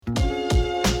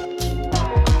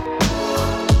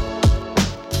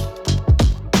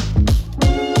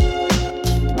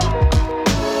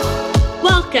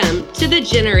the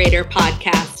Generator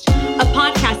Podcast, a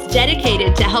podcast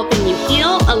dedicated to helping you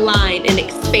heal, align, and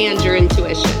expand your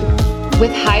intuition.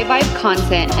 With high vibe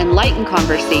content, enlightened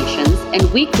conversations,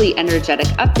 and weekly energetic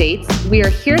updates, we are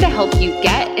here to help you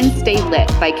get and stay lit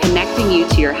by connecting you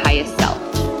to your highest self.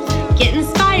 Get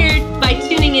inspired by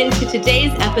tuning into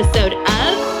today's episode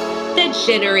of the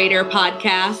Generator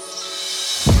Podcast.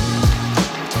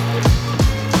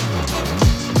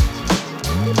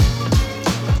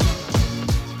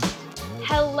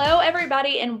 Hello,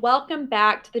 everybody, and welcome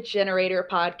back to the Generator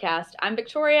Podcast. I'm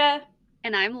Victoria.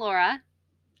 And I'm Laura.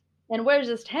 And we're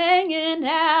just hanging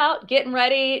out, getting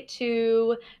ready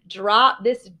to drop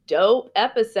this dope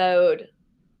episode.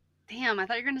 Damn, I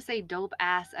thought you were going to say dope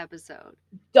ass episode.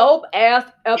 Dope ass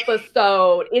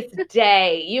episode. It's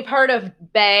day. You've heard of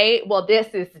Bay? Well, this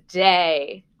is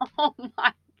day. Oh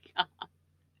my God.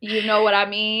 You know what I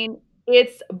mean?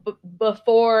 It's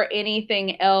before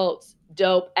anything else,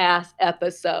 dope ass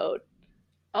episode.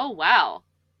 Oh, wow.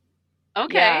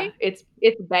 Okay. Yeah, it's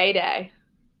Bay Day.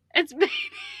 It's Bay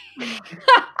Day.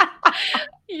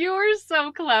 You're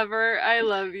so clever. I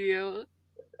love you.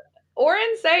 Or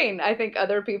insane, I think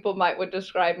other people would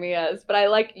describe me as, but I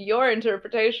like your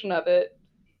interpretation of it.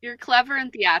 You're clever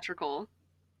and theatrical.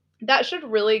 That should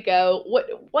really go.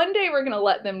 One day we're going to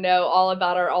let them know all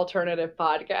about our alternative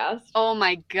podcast. Oh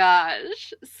my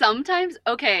gosh. Sometimes,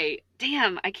 okay,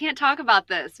 damn, I can't talk about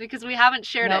this because we haven't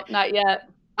shared Nope, it. Not yet.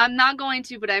 I'm not going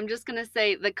to, but I'm just going to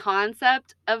say the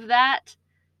concept of that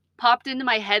popped into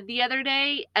my head the other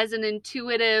day as an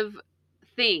intuitive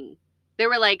thing. They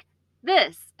were like,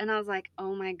 this. And I was like,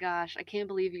 oh my gosh, I can't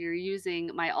believe you're using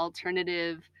my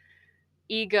alternative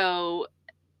ego.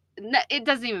 It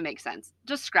doesn't even make sense.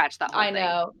 Just scratch that whole thing. I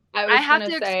know. I have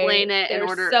to explain it in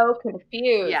order. So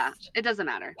confused. Yeah, it doesn't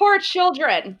matter. Poor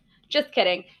children. Just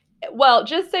kidding. Well,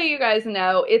 just so you guys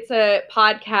know, it's a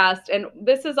podcast, and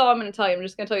this is all I'm going to tell you. I'm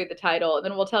just going to tell you the title, and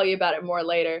then we'll tell you about it more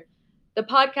later. The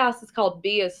podcast is called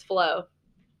Be As Flow,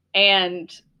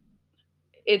 and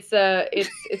it's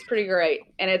pretty great,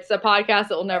 and it's a podcast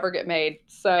that will never get made.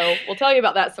 So we'll tell you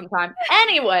about that sometime.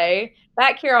 Anyway,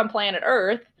 back here on planet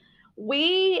Earth,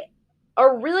 we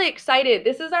are really excited.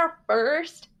 This is our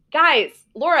first, guys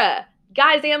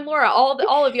and Laura,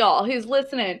 all of y'all who's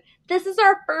listening. This is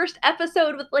our first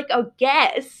episode with like a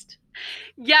guest.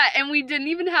 Yeah, and we didn't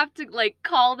even have to like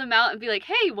call them out and be like,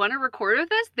 hey, want to record with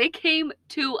us? They came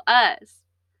to us.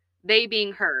 They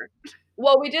being her.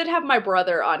 Well, we did have my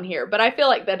brother on here, but I feel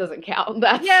like that doesn't count.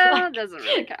 That doesn't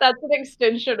really count. That's an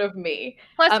extension of me.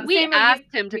 Plus, we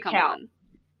asked him to come on.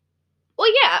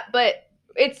 Well, yeah, but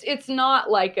it's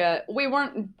not like we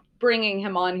weren't bringing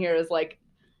him on here as like,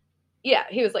 yeah,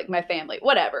 he was like my family,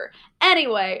 whatever.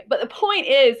 Anyway, but the point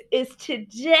is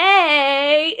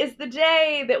today is the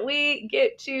day that we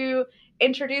get to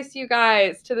introduce you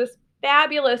guys to this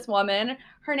fabulous woman.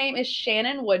 Her name is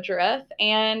Shannon Woodruff,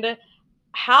 and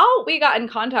how we got in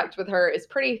contact with her is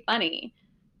pretty funny.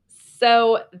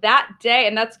 So that day,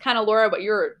 and that's kind of Laura,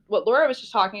 what Laura was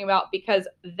just talking about, because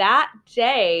that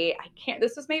day,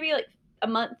 this was maybe like a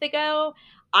month ago,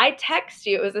 I text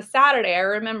you, it was a Saturday, I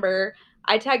remember,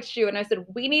 I texted you and I said,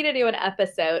 we need to do an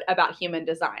episode about human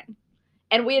design.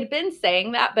 And we had been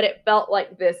saying that, but it felt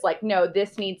like this, like, no,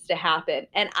 this needs to happen.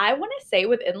 And I want to say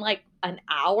within like an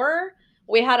hour,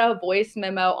 we had a voice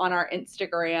memo on our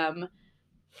Instagram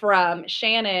from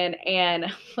Shannon,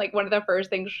 and like one of the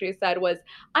first things she said was,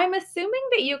 I'm assuming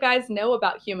that you guys know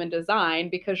about human design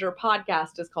because your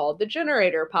podcast is called the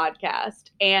Generator Podcast.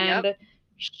 And yep.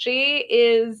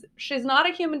 She's not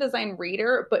a human design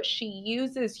reader, but she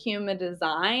uses human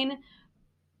design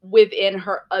within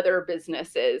her other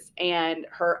businesses and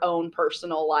her own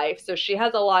personal life. So she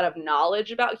has a lot of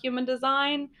knowledge about human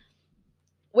design,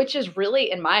 which is really,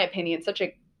 in my opinion, such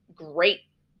a great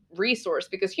resource,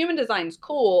 because human design is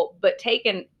cool, but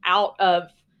taken out of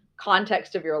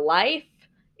context of your life,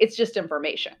 it's just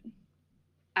information.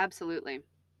 Absolutely.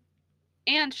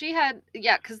 And she had,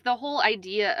 because the whole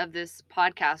idea of this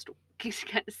podcast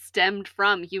stemmed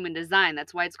from human design.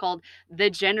 That's why it's called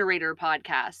the Generator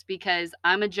Podcast, because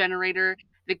I'm a generator.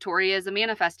 Victoria is a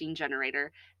manifesting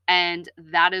generator. And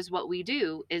that is what we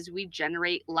do, is we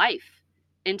generate life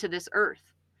into this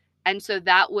earth. And so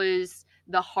that was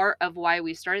the heart of why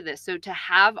we started this. So to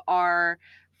have our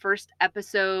first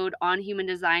episode on human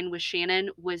design with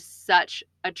Shannon was such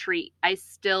a treat. I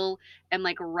still am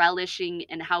like relishing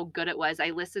in how good it was. I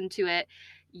listened to it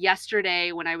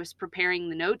yesterday when I was preparing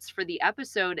the notes for the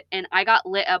episode, and I got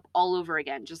lit up all over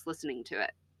again just listening to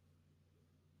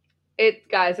it.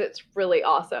 Guys, it's really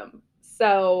awesome.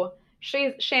 So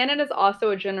Shannon is also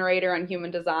a generator on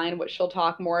human design, which she'll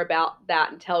talk more about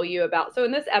that and tell you about. So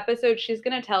in this episode, she's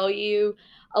going to tell you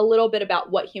a little bit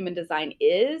about what human design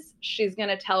is. She's going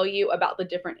to tell you about the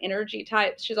different energy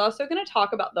types. She's also going to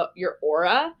talk about your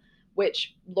aura,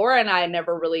 which Laura and I had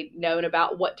never really known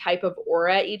about what type of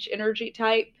aura each energy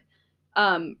type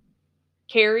um,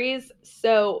 carries.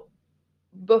 So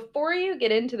before you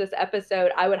get into this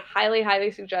episode, I would highly,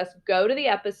 highly suggest go to the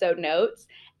episode notes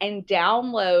and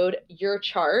download your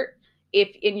chart.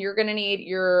 And you're going to need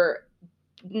your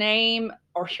name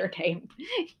or your name.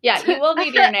 Yeah, you will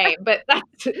need your name, but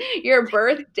that's your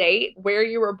birth date, where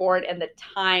you were born, and the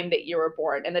time that you were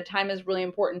born. And the time is really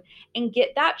important. And get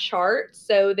that chart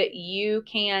so that you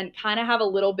can kind of have a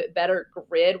little bit better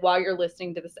grid while you're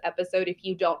listening to this episode if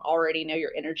you don't already know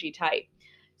your energy type.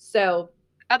 So,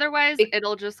 Otherwise,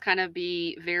 it'll just kind of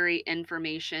be very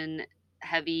information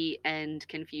heavy and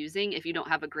confusing if you don't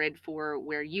have a grid for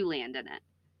where you land in it.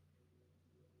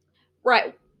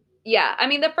 right. Yeah. I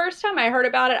mean, the first time I heard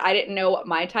about it, I didn't know what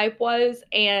my type was.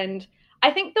 And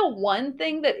I think the one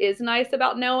thing that is nice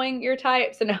about knowing your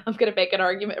type, so now I'm going to make an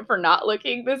argument for not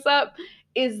looking this up,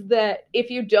 is that if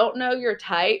you don't know your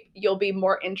type, you'll be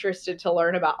more interested to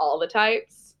learn about all the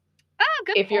types. Oh,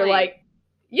 good If point. you're like,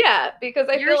 yeah, because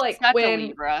I You're feel like such a when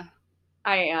Libra.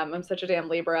 I'm such a damn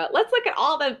Libra. Let's look at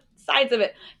all the sides of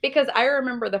it because I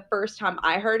remember the first time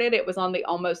I heard it, it was on the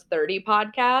Almost 30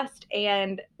 podcast.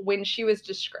 And when she was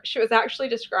actually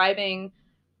describing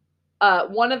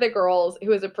one of the girls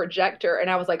who was a projector, and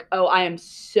I was like, oh, I am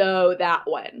so that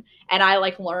one. And I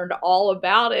like learned all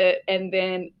about it. And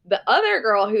then the other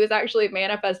girl who was actually a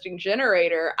manifesting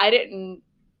generator, I didn't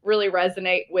really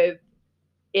resonate with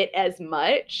it as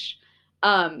much.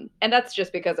 And that's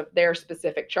just because of their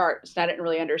specific charts. I didn't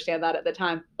really understand that at the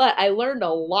time, but I learned a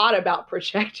lot about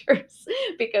projectors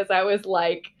because I was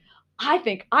like, I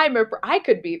think I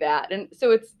could be that. And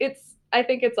so I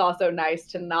think it's also nice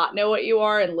to not know what you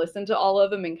are and listen to all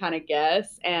of them and kind of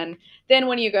guess. And then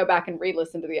when you go back and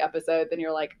re-listen to the episode, then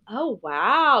you're like, oh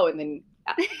wow. And then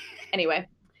anyway,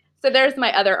 so there's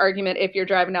my other argument. If you're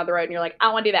driving down the road and you're like,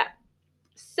 I want to do that.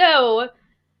 So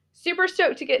super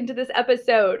stoked to get into this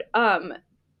episode.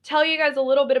 Tell you guys a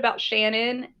little bit about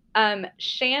Shannon.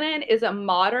 Shannon is a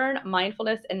modern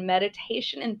mindfulness and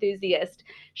meditation enthusiast.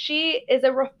 She is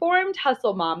a reformed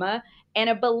hustle mama and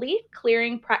a belief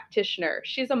clearing practitioner.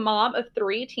 She's a mom of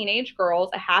 3 teenage girls,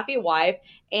 a happy wife,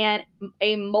 and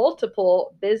a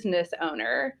multiple business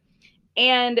owner.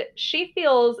 And she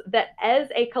feels that as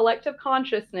a collective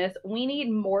consciousness, we need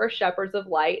more shepherds of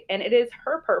light. And it is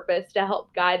her purpose to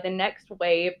help guide the next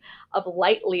wave of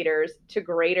light leaders to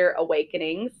greater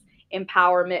awakenings,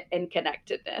 empowerment, and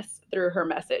connectedness through her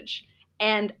message.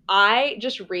 And I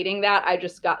just reading that, I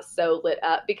just got so lit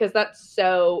up because that's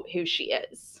so who she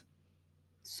is.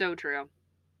 So true.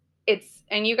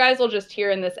 And you guys will just hear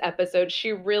in this episode,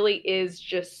 she really is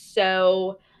just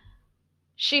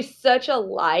she's such a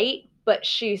light, but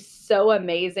she's so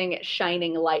amazing at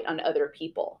shining light on other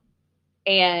people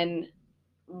and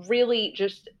really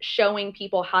just showing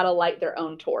people how to light their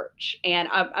own torch. And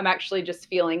I'm actually just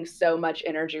feeling so much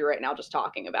energy right now just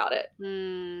talking about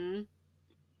it.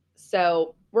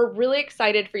 So we're really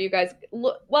excited for you guys.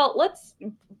 Well,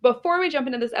 before we jump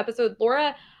into this episode,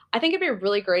 Laura, I think it'd be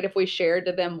really great if we shared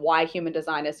to them why human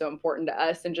design is so important to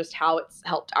us and just how it's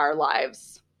helped our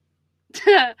lives.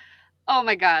 Oh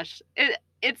my gosh.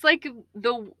 It's like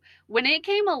when it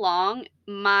came along,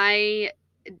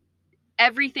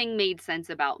 everything made sense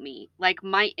about me. Like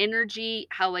my energy,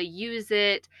 how I use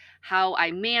it, how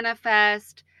I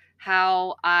manifest,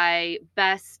 how I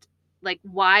best, like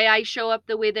why I show up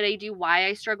the way that I do, why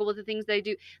I struggle with the things that I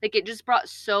do. Like it just brought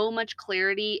so much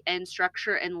clarity and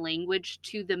structure and language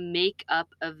to the makeup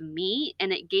of me.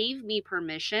 And it gave me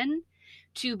permission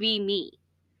to be me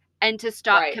and to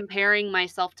stop comparing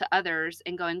myself to others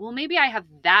and going, well, maybe I have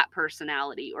that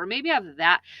personality or maybe I have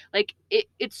that. Like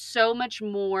it's so much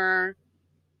more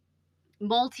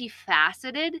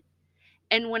multifaceted.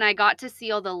 And when I got to see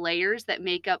all the layers that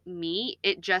make up me,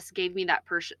 it just gave me that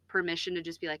permission to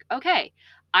just be like, okay,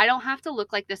 I don't have to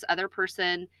look like this other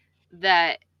person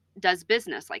that does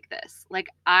business like this. Like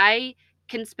I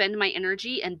can spend my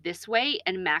energy in this way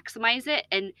and maximize it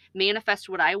and manifest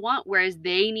what I want, whereas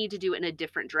they need to do it in a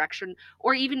different direction.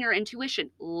 Or even your intuition,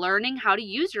 learning how to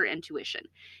use your intuition,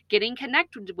 getting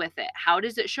connected with it. How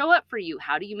does it show up for you?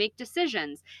 How do you make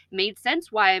decisions? Made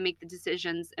sense why I make the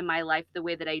decisions in my life the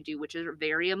way that I do, which is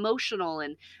very emotional,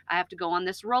 and I have to go on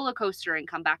this roller coaster and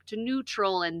come back to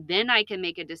neutral, and then I can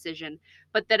make a decision,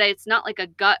 but that it's not like a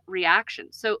gut reaction.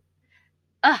 So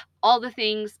all the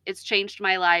things, it's changed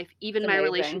my life, even my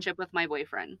relationship with my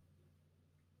boyfriend.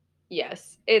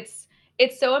 Yes. It's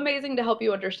so amazing to help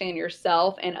you understand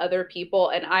yourself and other people.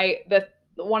 And the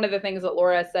one of the things that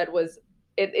Laura said was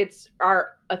it's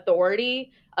our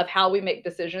authority of how we make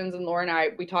decisions. And Laura and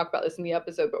I, we talk about this in the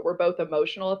episode, but we're both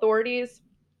emotional authorities.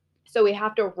 So we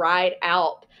have to ride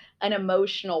out an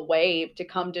emotional wave to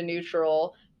come to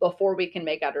neutral before we can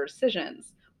make our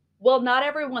decisions. Well, not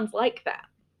everyone's like that.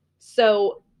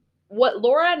 So what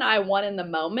Laura and I want in the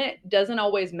moment doesn't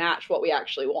always match what we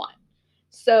actually want.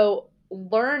 So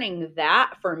learning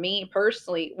that for me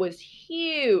personally was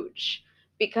huge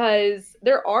because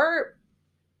there are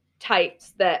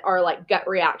types that are like gut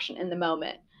reaction in the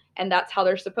moment, and that's how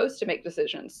they're supposed to make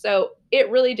decisions. So it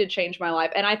really did change my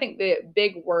life. And I think the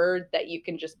big word that you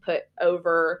can just put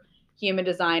over human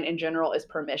design in general is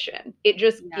permission. It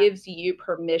just Yeah. gives you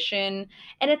permission,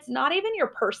 and it's not even your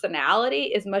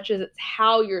personality as much as it's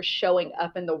how you're showing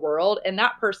up in the world, and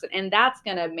that's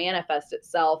going to manifest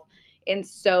itself in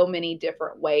so many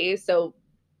different ways. So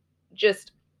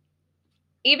just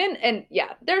even and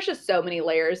yeah, there's just so many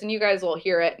layers, and you guys will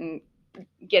hear it and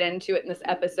get into it in this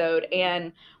episode.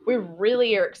 And we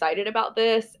really are excited about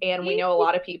this, and we know a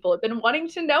lot of people have been wanting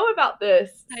to know about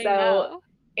this. I So know.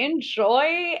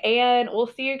 enjoy, and we'll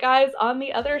see you guys on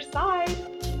the other side.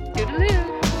 Toodaloo.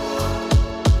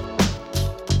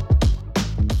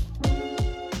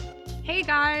 Hey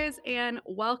guys, and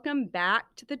welcome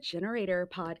back to the Generator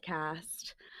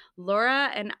Podcast. Laura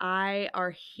and I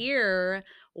are here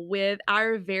with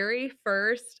our very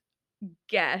first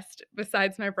guest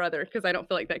besides my brother, because I don't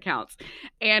feel like that counts.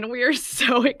 And we are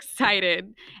so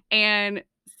excited. And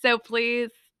so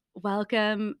please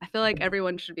welcome. I feel like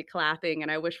everyone should be clapping,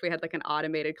 and I wish we had like an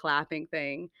automated clapping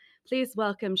thing. Please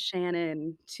welcome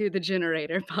Shannon to the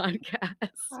Generator Podcast.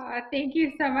 Thank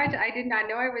you so much. I did not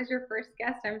know I was your first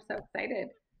guest. I'm so excited.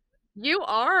 You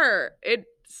are. It's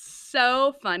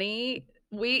so funny.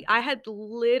 I had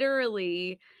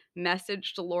literally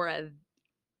messaged Laura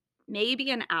maybe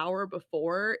an hour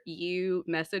before you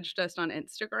messaged us on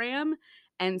Instagram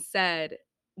and said,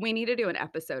 we need to do an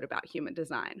episode about human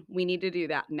design. We need to do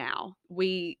that now.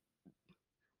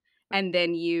 And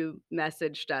then you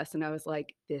messaged us, and I was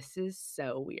like, this is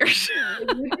so weird.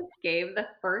 You just gave the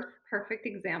first perfect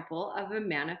example of a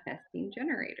manifesting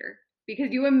generator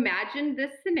because you imagined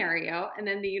this scenario and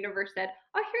then the universe said,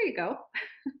 oh, here you go.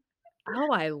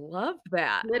 Oh, I love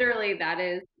that. Literally, that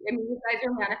is, I mean, you guys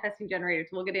are manifesting generators.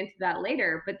 We'll get into that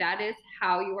later, but that is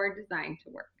how you are designed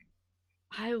to work.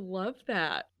 I love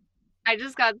that. I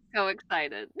just got so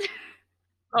excited.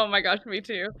 Oh my gosh, me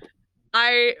too.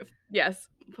 Yes,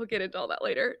 we'll get into all that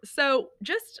later. So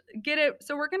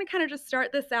we're going to kind of just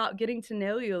start this out, getting to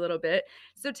know you a little bit.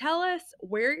 So tell us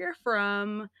where you're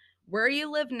from, where you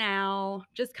live now,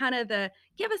 just kind of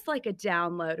give us like a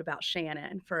download about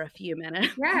Shannon for a few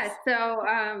minutes. Yeah, so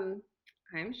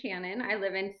I'm Shannon. I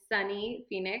live in sunny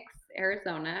Phoenix,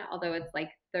 Arizona, although it's like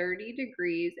 30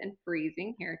 degrees and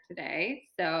freezing here today.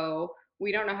 So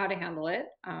we don't know how to handle it.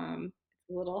 It's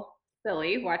a little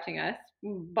silly watching us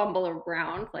bumble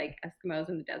around like Eskimos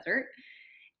in the desert.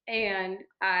 And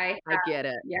I get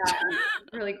it. yeah,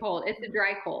 it's really cold. It's a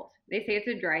dry cold. They say it's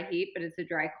a dry heat, but it's a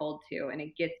dry cold too, and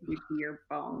it gets you to your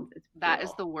bones. It's That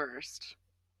brutal. is the worst.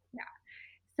 Yeah.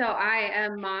 So I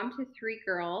am mom to 3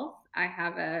 girls. I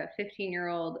have a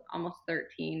 15-year-old, almost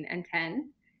 13, and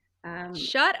 10.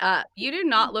 Shut up. You do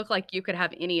not look like you could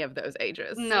have any of those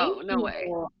ages. No, no way.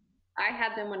 I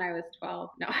had them when I was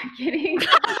 12. No, I'm kidding.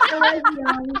 I was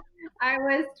young. I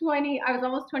was 20. I was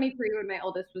almost 23 when my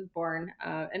oldest was born.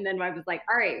 And then I was like,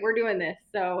 all right, we're doing this.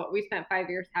 So we spent 5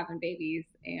 years having babies,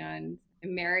 and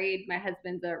I'm married. My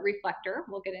husband's a reflector.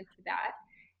 We'll get into that.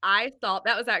 I thought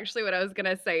that was actually what I was going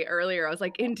to say earlier. I was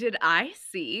like, and did I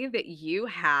see that you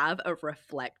have a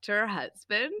reflector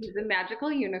husband? He's a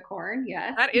magical unicorn.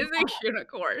 Yes. That is a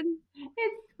unicorn.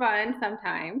 It's fun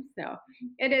sometimes. So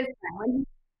it is fun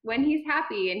when he's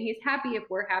happy, and he's happy if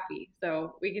we're happy.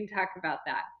 So we can talk about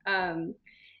that.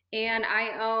 And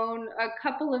I own a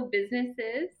couple of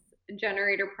businesses,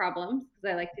 Generator Problems,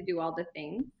 because I like to do all the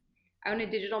things. I own a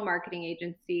digital marketing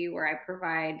agency where I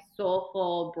provide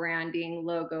soulful branding,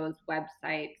 logos,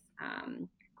 websites,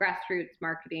 grassroots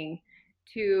marketing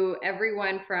to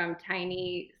everyone from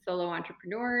tiny solo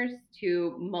entrepreneurs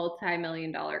to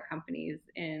multi-million-dollar companies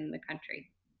in the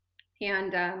country.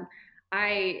 And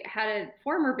I had a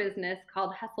former business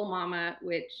called Hustle Mama,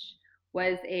 which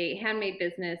was a handmade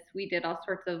business. We did all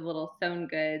sorts of little sewn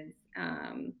goods,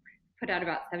 put out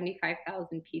about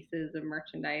 75,000 pieces of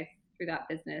merchandise through that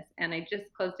business. And I just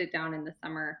closed it down in the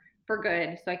summer for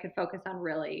good so I could focus on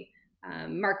really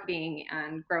marketing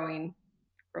and growing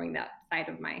that side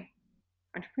of my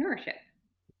entrepreneurship.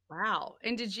 Wow.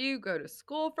 And did you go to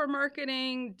school for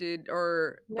marketing,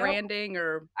 or No, branding,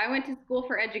 or? I went to school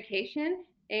for education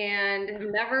and have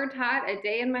never taught a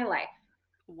day in my life.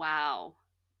 Wow.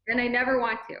 And I never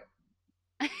want to.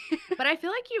 But I feel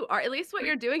like you are, at least what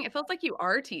you're doing, it feels like you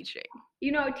are teaching.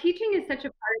 Teaching is such a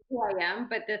part of who I am,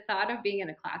 but the thought of being in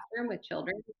a classroom with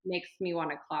children makes me want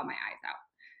to claw my eyes out.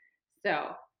 So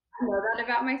I know that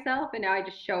about myself, and now I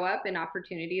just show up in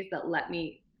opportunities that let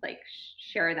me like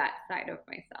share that side of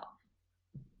myself.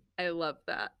 I love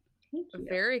that. Thank you.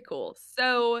 Very cool.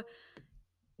 So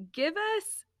give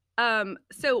us,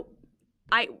 so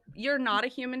you're not a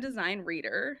human design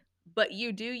reader, but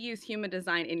you do use human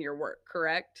design in your work,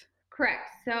 correct? Correct.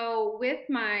 So with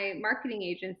my marketing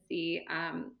agency,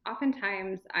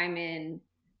 oftentimes I'm in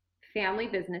family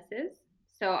businesses.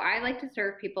 So I like to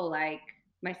serve people like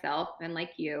myself and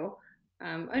like you,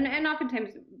 and oftentimes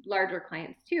larger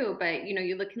clients too. But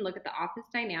you can look at the office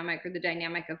dynamic or the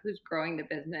dynamic of who's growing the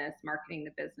business, marketing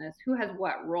the business, who has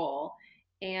what role,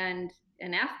 and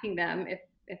asking them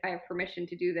if I have permission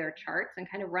to do their charts and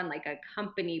kind of run like a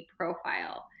company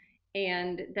profile.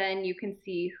 And then you can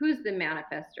see who's the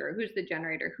manifestor, who's the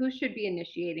generator, who should be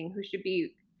initiating, who should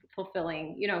be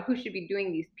fulfilling, who should be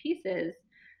doing these pieces,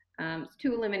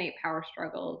 to eliminate power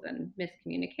struggles and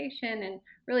miscommunication and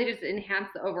really just enhance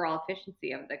the overall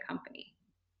efficiency of the company.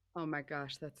 Oh my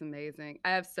gosh, that's amazing.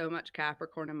 I have so much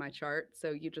Capricorn in my chart.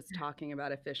 So you just talking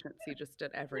about efficiency just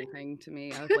did everything to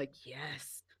me. I was like,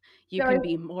 yes, you So, can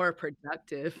be more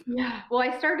productive. yeah, well,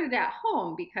 I started at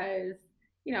home because,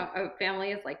 a family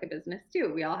is like a business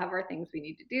too. We all have our things we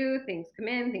need to do, things come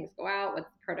in, things go out, what's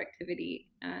productivity.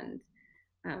 And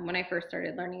when I first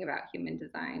started learning about human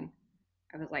design,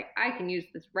 I was like, I can use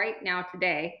this right now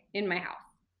today in my house.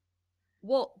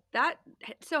 Well,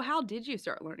 so how did you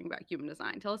start learning about human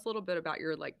design? Tell us a little bit about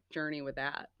your journey with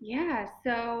that. Yeah,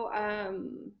 so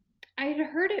I had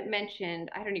heard it mentioned,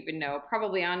 I don't even know,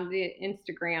 probably on the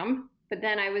Instagram, but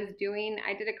then I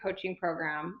did a coaching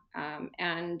program,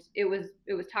 and it was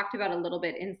talked about a little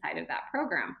bit inside of that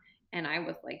program. And I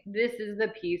was like, this is the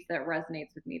piece that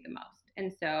resonates with me the most.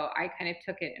 And so I kind of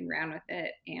took it and ran with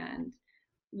it and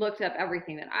looked up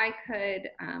everything that I could.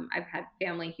 I've had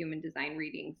family human design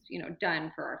readings,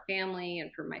 done for our family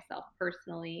and for myself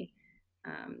personally.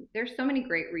 There's so many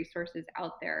great resources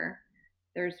out there.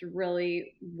 There's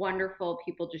really wonderful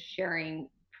people just sharing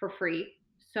for free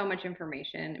so much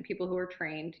information, and people who are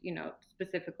trained,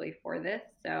 specifically for this.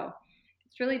 So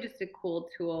it's really just a cool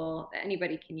tool that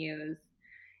anybody can use.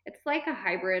 It's like a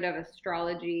hybrid of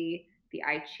astrology, the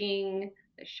I Ching,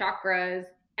 the chakras,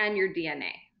 and your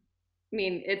DNA. I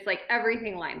mean, it's like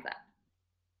everything lines up.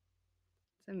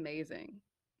 It's amazing.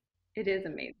 It is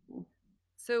amazing.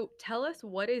 So tell us,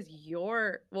 what is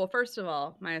well, first of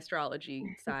all, my astrology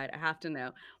side, I have to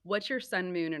know, what's your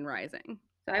sun, moon, and rising?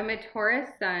 So I'm a Taurus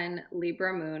sun,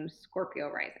 Libra moon, Scorpio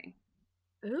rising.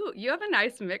 Ooh, you have a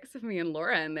nice mix of me and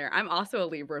Laura in there. I'm also a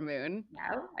Libra moon.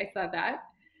 Yeah, I saw that.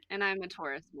 And I'm a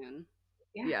Taurus moon.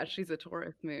 Yeah, she's a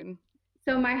Taurus moon.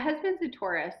 So my husband's a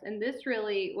Taurus, and this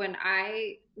really,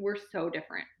 we're so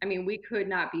different. I mean, we could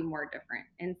not be more different.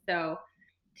 And so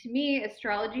to me,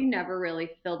 astrology never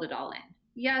really filled it all in.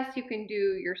 Yes, you can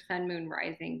do your sun, moon,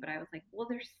 rising, but I was like, well,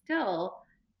 there's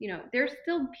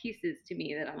still pieces to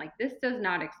me that I'm like, this does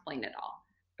not explain it all.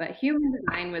 But human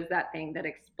design was that thing that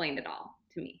explained it all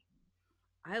to me.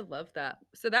 I love that.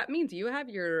 So that means you have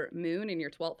your moon in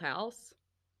your 12th house?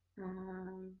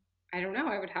 Um, I don't know.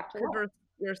 I would have to look.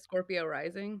 You're Scorpio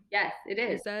rising, Yes, it you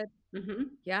is. said? Mm-hmm.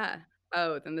 Yeah.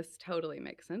 Oh, then this totally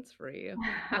makes sense for you.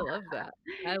 I love that.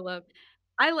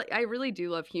 I really do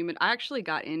love I actually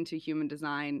got into human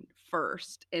design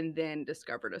first and then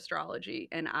discovered astrology,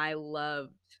 and I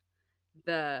loved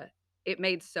it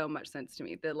made so much sense to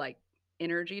me. The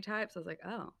energy types, I was like,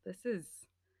 "Oh,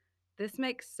 this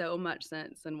makes so much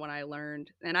sense." And when I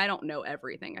learned, and I don't know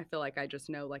everything. I feel like I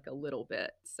just know a little bit.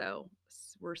 So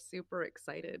we're super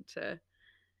excited to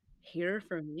hear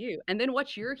from you. And then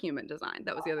what's your human design?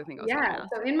 That was the other thing I was going to Yeah.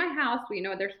 ask. So in my house, we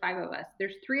know there's 5 of us.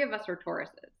 There's 3 of us are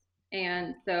Tauruses.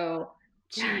 And so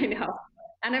I know.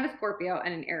 And I have a Scorpio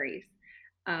and an Aries.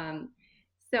 Um,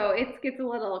 so it gets a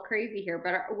little crazy here,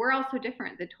 but we're also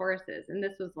different, the Tauruses. And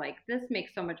this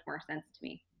makes so much more sense to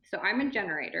me. So I'm a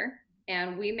generator,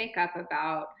 and we make up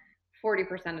about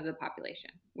 40% of the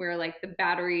population. We're like the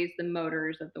batteries, the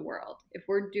motors of the world. If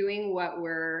we're doing what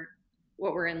we're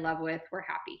in love with, we're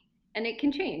happy. And it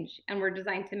can change, and we're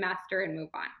designed to master and move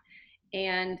on.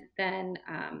 And then,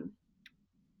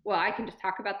 well, I can just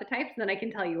talk about the types, and then I can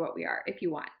tell you what we are if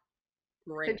you want.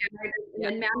 Great. So generators, and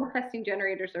then manifesting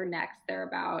generators are next. They're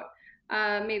about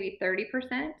Maybe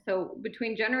 30%. So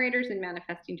between generators and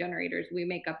manifesting generators, we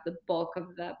make up the bulk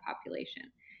of the population.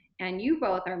 And you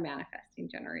both are manifesting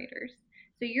generators.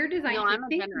 So you're designed No, to I'm a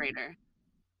think generator.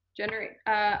 generate.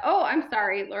 Oh, I'm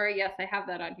sorry, Laura. Yes, I have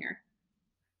that on here.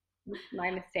 My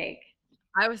mistake.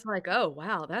 I was like, oh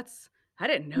wow, I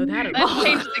didn't know that at That all.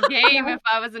 changed the game Yeah. if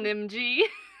I was an MG.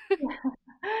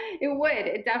 It would.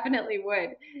 It definitely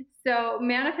would. So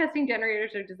manifesting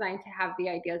generators are designed to have the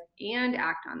ideas and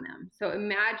act on them. So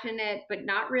imagine it, but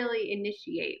not really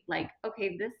initiate. Like,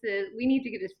 okay, we need to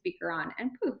get a speaker on,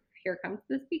 and poof, here comes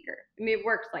the speaker. I mean, it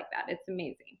works like that. It's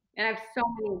amazing. And I have so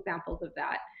many examples of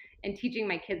that, and teaching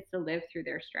my kids to live through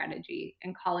their strategy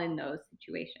and call in those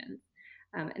situations.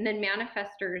 And then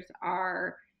manifestors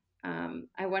are,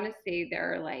 I want to say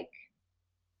they're like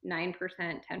 9%,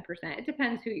 10%. It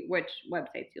depends which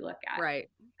websites you look at. Right.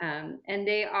 And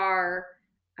they are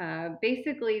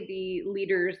basically the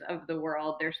leaders of the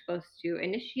world. They're supposed to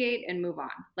initiate and move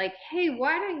on. Like, hey,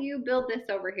 why don't you build this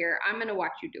over here? I'm going to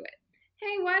watch you do it.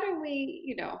 Hey, why don't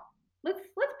we, let's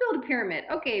build a pyramid.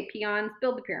 Okay, peons,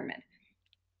 build the pyramid.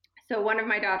 So one of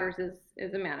my daughters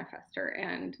is a manifester,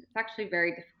 and it's actually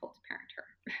very difficult to parent her.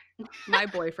 My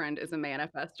boyfriend is a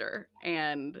manifester,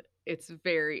 and it's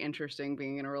very interesting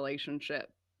being in a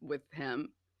relationship with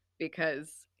him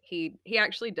because he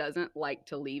actually doesn't like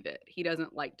to leave it. He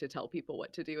doesn't like to tell people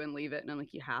what to do and leave it, and I'm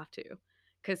like, you have to,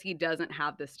 because he doesn't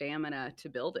have the stamina to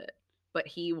build it. But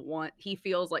he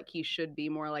feels like he should be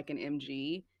more like an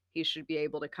MG. He should be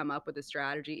able to come up with a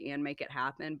strategy and make it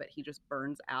happen, but he just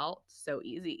burns out so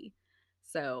easy.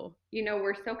 So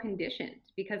We're so conditioned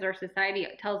because our society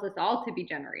tells us all to be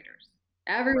generators.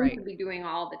 Everyone right, should be doing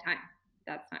all the time.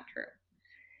 That's not true.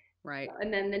 right.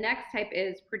 And then the next type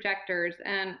is projectors,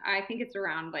 and I think it's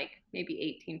around like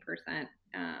maybe 18%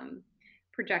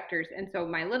 projectors. And so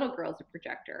my little girl's a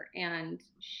projector, and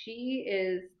she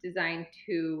is designed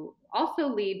to also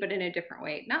lead, but in a different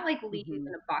way. Not like lead in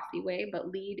a bossy way, but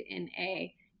lead in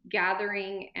a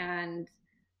gathering. And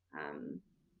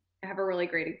I have a really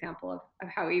great example of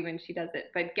how even she does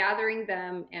it, but gathering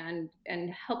them and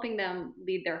helping them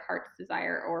lead their heart's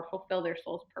desire or fulfill their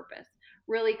soul's purpose.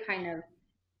 Really kind of,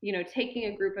 taking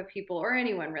a group of people or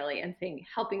anyone really and saying,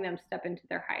 helping them step into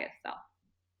their highest self.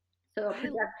 So a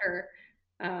projector,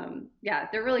 yeah,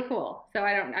 they're really cool. So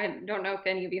I don't know if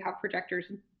any of you have projectors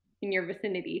in your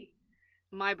vicinity.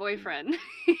 My boyfriend,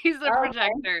 he's a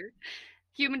projector.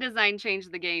 Human design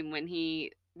changed the game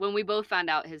when we both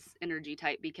found out his energy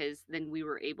type, because then we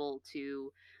were able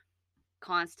to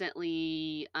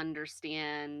constantly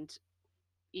understand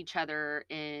each other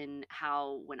in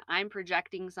how, when I'm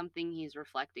projecting something, he's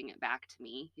reflecting it back to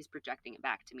me. He's projecting it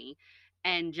back to me.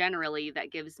 And generally,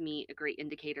 that gives me a great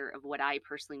indicator of what I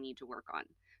personally need to work on.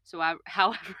 So,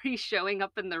 however he's showing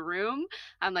up in the room,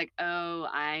 I'm like, oh,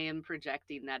 I am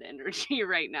projecting that energy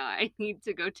right now. I need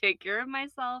to go take care of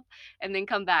myself and then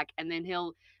come back. And then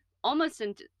he'll almost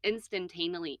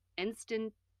instantaneously,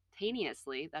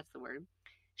 that's the word,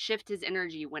 shift his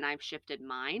energy when I've shifted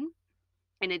mine.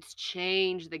 And it's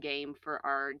changed the game for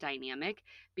our dynamic,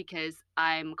 because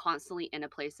I'm constantly in a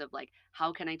place of like,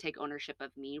 how can I take ownership of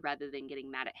me rather than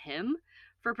getting mad at him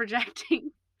for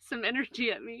projecting some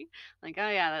energy at me? Like, oh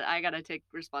yeah, I gotta take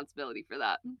responsibility for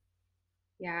that.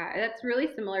 Yeah, that's really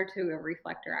similar to a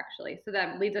reflector, actually. So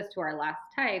that leads us to our last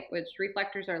type, which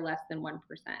reflectors are less than 1%.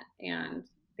 And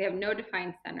they have no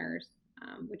defined centers,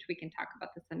 which we can talk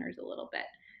about the centers a little bit.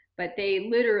 But they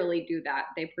literally do that.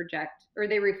 They project, or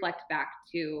they reflect back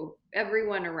to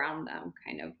everyone around them,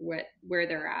 kind of where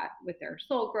they're at with their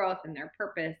soul growth and their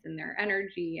purpose and their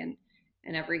energy and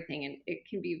everything. And it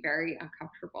can be very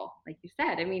uncomfortable, like you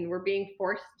said. I mean, we're being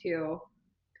forced to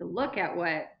look at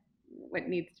what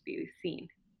needs to be seen.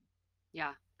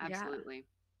 Yeah, absolutely.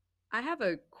 Yeah.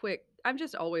 I've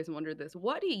just always wondered this.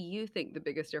 What do you think the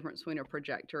biggest difference between a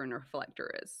projector and a reflector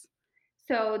is?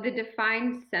 So the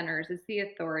defined centers is the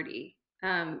authority.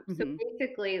 So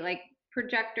basically, like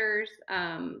projectors,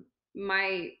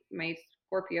 my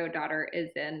Scorpio daughter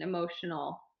is an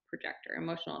emotional projector,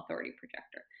 emotional authority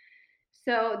projector.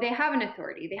 So they have an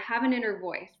authority, they have an inner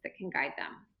voice that can guide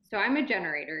them. So I'm a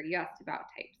generator. You asked about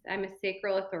types. I'm a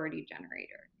sacral authority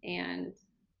generator, and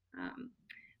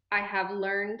I have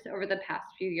learned over the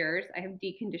past few years, I have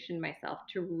deconditioned myself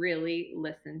to really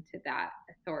listen to that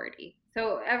authority.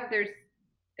 So there's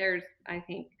I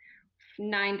think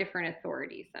 9 different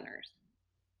authority centers.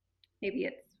 Maybe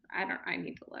I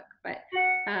need to look, but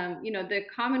the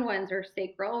common ones are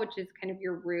sacral, which is kind of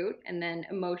your root, and then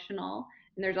emotional,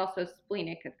 and there's also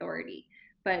splenic authority.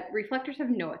 But reflectors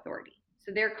have no authority.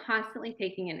 So they're constantly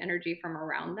taking in energy from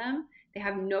around them. They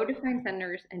have no defined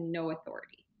centers and no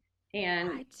authority. and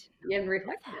What? and Know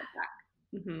reflected it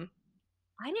that. back.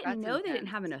 I didn't That's know they didn't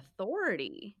have an intense.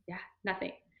 authority. Yeah,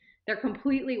 nothing. They're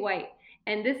completely white.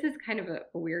 And this is kind of a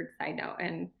weird side note.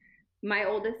 And my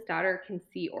oldest daughter can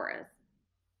see auras.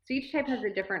 So each type has a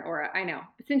different aura. I know,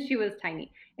 since she was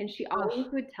tiny. And she Ugh.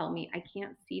 always would tell me, I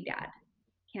can't see dad.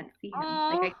 Can't see him. Like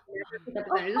I Oh. can never pick up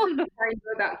his energy. This is before I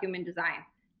knew about human design.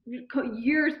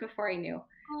 Years before I knew.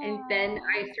 And then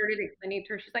I Oh. started explaining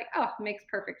to her, she's like, oh, makes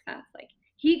perfect sense. Like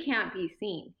he can't be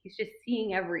seen. He's just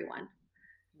seeing everyone.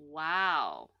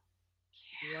 Wow.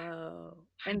 Whoa.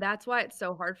 And that's why it's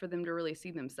so hard for them to really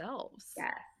see themselves.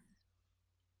 Yes.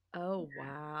 Oh, Yeah,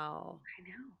 wow. I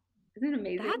know. Isn't it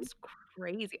amazing? That's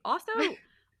crazy. Also,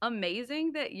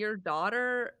 amazing that your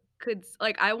daughter could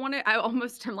like I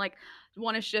almost am like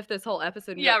want to shift this whole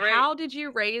episode and be Yeah, like, right. how did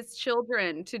you raise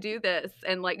children to do this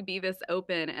and like be this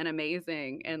open and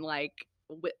amazing and like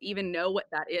even know what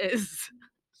that is?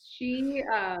 She,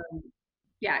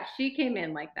 yeah, she came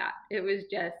in like that. It was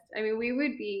just, I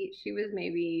mean, she was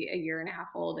maybe a year and a half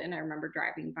old, and I remember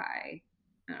driving by,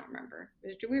 I don't remember,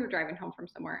 we were driving home from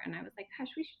somewhere, and I was like, gosh,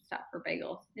 we should stop for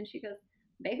bagels. And she goes,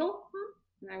 bagel? Huh?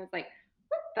 And I was like,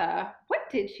 what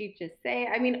did she just say?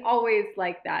 I mean, always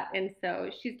like that. And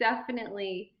so she's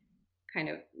definitely kind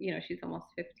of, she's almost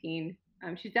 15.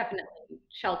 She's definitely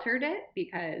sheltered it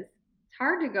because it's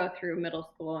hard to go through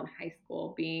middle school and high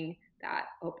school being that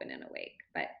open and awake.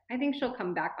 But I think she'll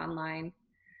come back online.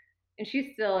 And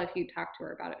she's still, if you talk to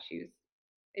her about it,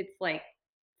 it's like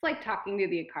talking to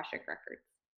the Akashic records.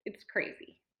 It's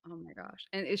crazy. Oh my gosh.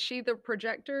 And is she the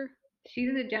projector? She's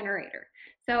a generator.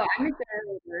 So I'm a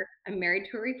generator. I'm married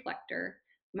to a reflector.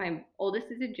 My oldest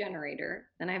is a generator.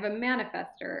 Then I have a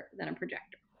manifester, then a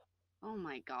projector. Oh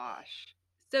my gosh.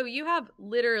 So you have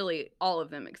literally all of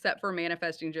them except for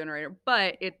manifesting generator,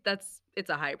 but it's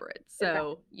a hybrid. It's a,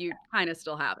 So you kind of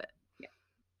still have it. yeah,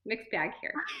 mixed bag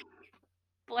here.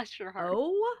 Bless your heart.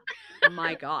 Oh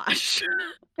my gosh.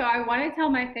 So I want to tell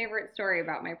my favorite story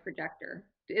about my projector.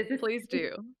 Please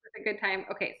do. A good time?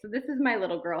 Okay, so this is my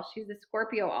little girl. She's a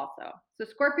Scorpio also. So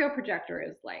Scorpio projector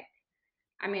is like,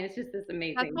 I mean, it's just this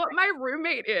amazing That's what thing. my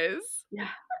roommate is. Yeah.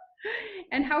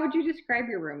 And how would you describe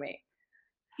your roommate?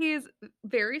 He's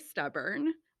very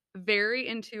stubborn, very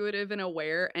intuitive and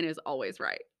aware, and is always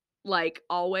right. Like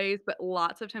always, but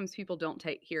lots of times people don't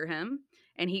hear him.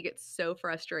 And he gets so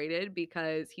frustrated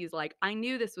because he's like, I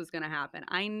knew this was going to happen.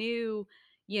 I knew,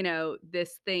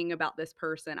 this thing about this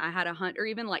person. I had a hunt or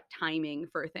even like timing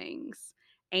for things.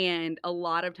 And a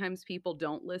lot of times people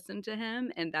don't listen to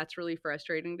him. And that's really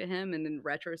frustrating to him. And in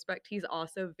retrospect, he's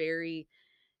also very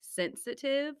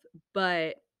sensitive,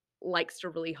 but likes to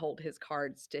really hold his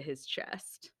cards to his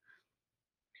chest.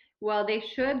 Well, they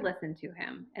should listen to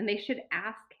him and they should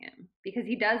ask him because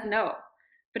he does know.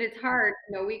 But it's hard.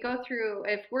 We go through,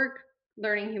 if we're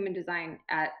learning human design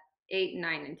at 8,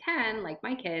 9, and 10, like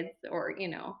my kids, or,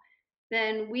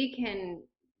 then we can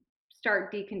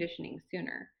start deconditioning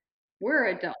sooner. We're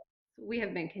adults. We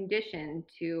have been conditioned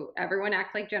to everyone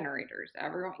act like generators.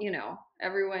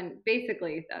 Everyone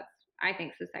basically I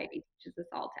think society teaches us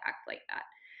all to act like that.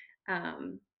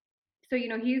 So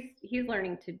he's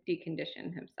learning to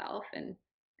decondition himself, and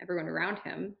everyone around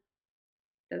him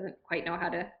doesn't quite know how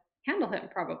to handle him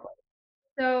probably.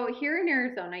 So here in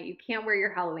Arizona, you can't wear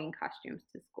your Halloween costumes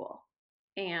to school.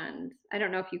 And I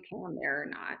don't know if you can there or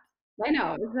not. I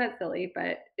know, isn't that silly?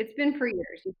 But it's been for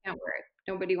years. You can't wear it.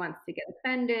 Nobody wants to get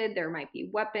offended. There might be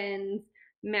weapons,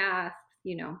 masks.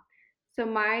 So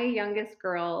my youngest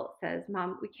girl says,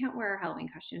 Mom, we can't wear our Halloween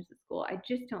costumes to school. I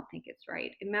just don't think it's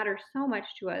right. It matters so much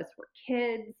to us. We're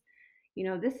kids.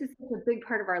 This is such a big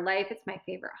part of our life. It's my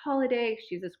favorite holiday.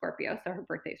 She's a Scorpio, so her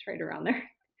birthday's right around there.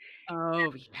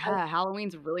 Oh, yeah.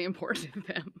 Halloween's really important to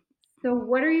them. So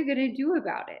what are you going to do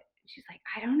about it? She's like,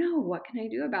 I don't know. What can I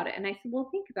do about it? And I said, well,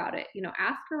 think about it.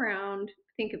 Ask around,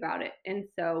 think about it. And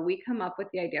so we come up with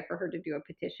the idea for her to do a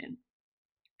petition.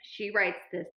 She writes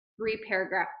this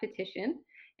 3-paragraph petition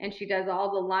and she does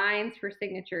all the lines for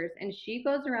signatures and she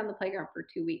goes around the playground for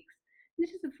 2 weeks.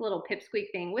 This is this little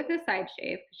pipsqueak thing with a side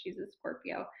shave because she's a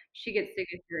Scorpio. She gets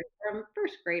signatures from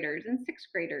first graders and sixth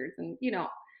graders. And,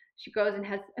 she goes and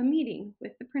has a meeting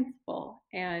with the principal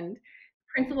and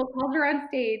principal calls her on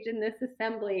stage in this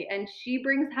assembly and she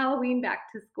brings Halloween back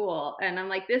to school. And I'm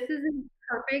like, this is a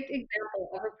perfect example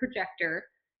of a projector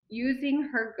using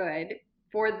her good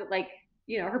for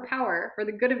her power for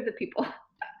the good of the people.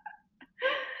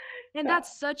 And So,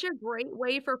 that's such a great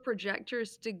way for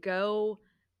projectors to go.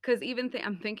 Because even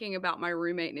I'm thinking about my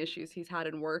roommate and issues he's had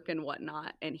in work and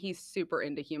whatnot, and he's super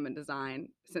into human design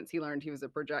since he learned he was a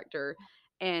projector.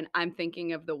 And I'm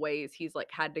thinking of the ways he's like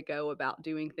had to go about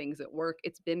doing things at work.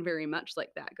 It's been very much like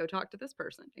that. Go talk to this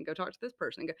person and go talk to this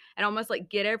person and, go, and almost like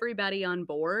get everybody on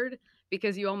board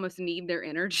because you almost need their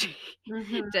energy to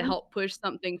Mhm. help push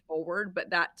something forward.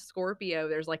 But that Scorpio,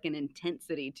 there's like an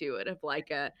intensity to it of like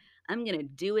a, I'm going to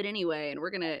do it anyway. And we're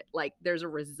going to like, there's a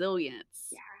resilience.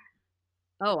 Yeah.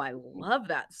 Oh, I love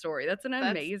that story. That's an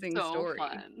That's amazing so story.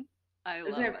 fun. I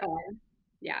Isn't love it it. fun?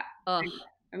 Yeah. Oh,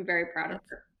 I'm very proud of that's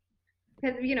her.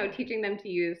 Because, you know, teaching them to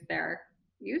use their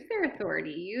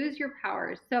authority, use your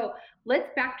powers. So let's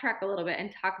backtrack a little bit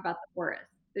and talk about the auras.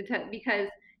 Because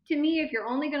to me, if you're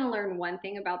only going to learn one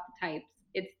thing about the types,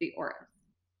 it's the auras.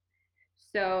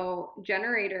 So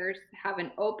generators have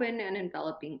an open and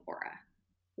enveloping aura.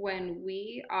 When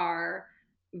we are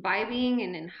vibing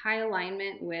and in high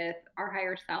alignment with our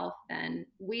higher self, then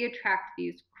we attract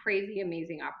these crazy,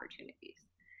 amazing opportunities.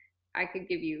 I could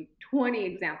give you 20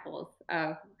 examples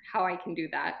of how I can do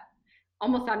that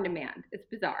almost on demand. It's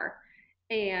bizarre.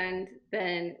 And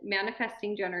then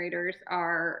manifesting generators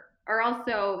are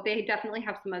also, they definitely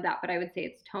have some of that, but I would say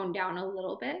it's toned down a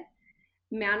little bit.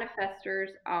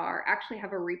 Manifestors are actually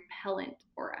have a repellent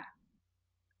aura.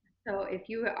 So if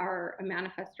you are a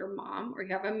manifestor mom or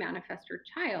you have a manifestor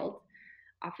child,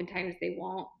 oftentimes they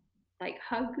won't like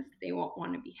hugs, they won't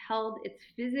want to be held. It's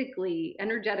physically,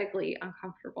 energetically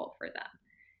uncomfortable for them.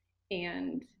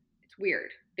 And it's weird.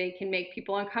 They can make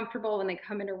people uncomfortable when they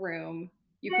come in a room.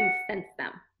 You can sense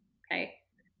them. Okay.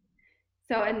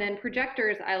 So, and then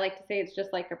projectors, I like to say it's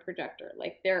just like a projector.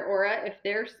 Like their aura, if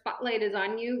their spotlight is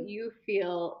on you, you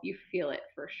feel it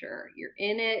for sure. You're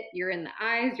in it, you're in the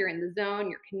eyes, you're in the zone,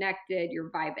 you're connected,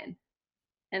 you're vibing.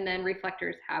 And then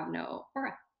reflectors have no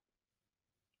aura.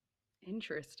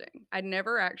 interesting. I'd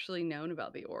never actually known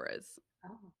about the auras.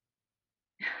 Oh.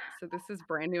 So this is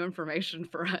brand new information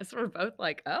for us. We're both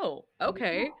like, oh, Yeah.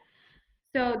 okay.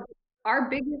 So our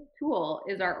biggest tool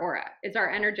is our aura, is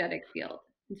our energetic field.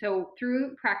 And so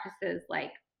through practices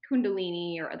like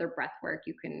Kundalini or other breath work,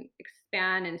 you can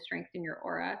expand and strengthen your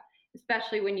aura,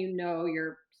 especially when you know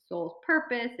your soul's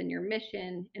purpose and your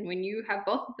mission. And when you have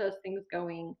both of those things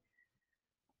going,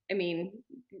 I mean,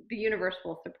 the universe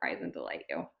will surprise and delight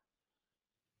you.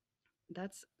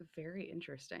 That's very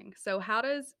interesting. So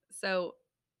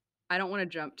I don't want to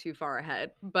jump too far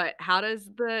ahead, but how does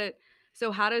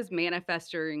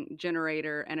manifesting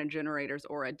generator and a generator's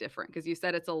aura different? Because you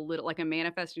said it's a little like a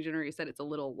manifesting generator, you said it's a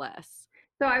little less.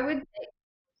 So I would say,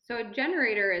 so a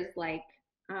generator is like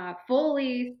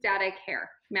fully static hair.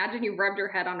 Imagine you rubbed your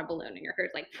head on a balloon and your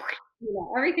hair's like,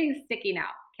 everything's sticking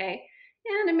out. Okay.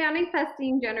 And a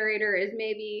manifesting generator is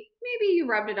maybe you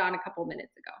rubbed it on a couple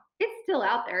minutes ago. It's still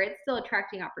out there. It's still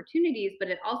attracting opportunities, but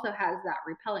it also has that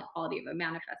repellent quality of a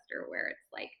manifester where it's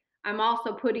like, I'm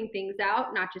also putting things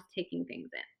out, not just taking things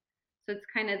in. So it's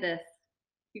kind of this,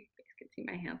 you guys can see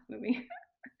my hands moving.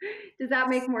 Does that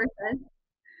make more sense?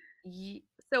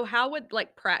 So how would like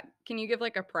can you give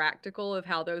like a practical of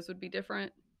how those would be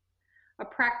different? A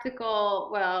practical,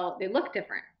 well, they look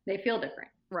different. They feel different.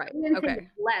 I Right. wouldn't say Okay.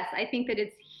 it's less. I think that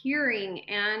it's hearing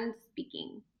and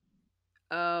speaking.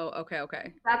 Oh, okay,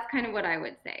 okay. That's kind of what I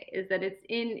would say is that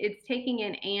it's taking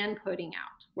in and putting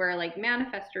out. Where like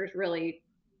manifestors really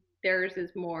theirs is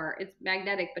more, it's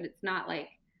magnetic, but it's not like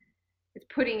it's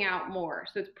putting out more.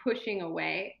 So it's pushing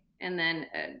away. And then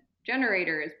a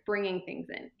generator is bringing things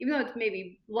in. Even though it's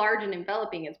maybe large and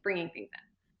enveloping, it's bringing things in.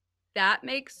 That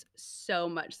makes so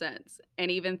much sense.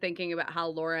 And even thinking about how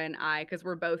Laura and I, because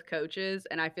we're both coaches,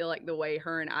 and I feel like the way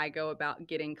her and I go about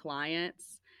getting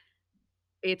clients,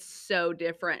 it's so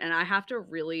different. And I have to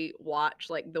really watch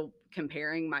like the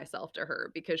comparing myself to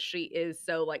her because she is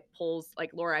so like pulls like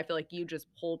Laura, I feel like you just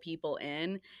pull people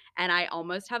in. And I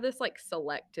almost have this like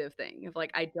selective thing of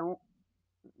like I don't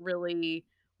really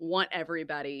want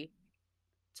everybody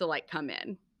to like come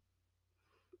in.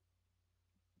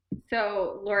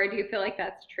 So, Laura, do you feel like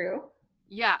that's true?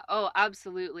 Yeah, oh,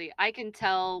 absolutely. I can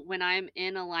tell when I'm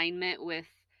in alignment with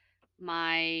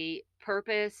my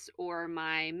purpose or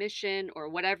my mission or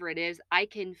whatever it is. I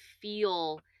can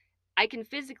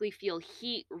physically feel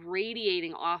heat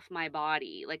radiating off my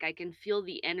body. Like I can feel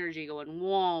the energy going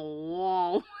whoa,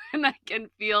 whoa. And I can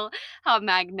feel how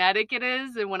magnetic it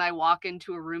is. And when I walk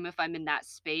into a room, if I'm in that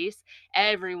space,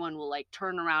 everyone will like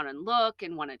turn around and look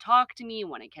and want to talk to me,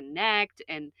 want to connect.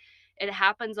 And it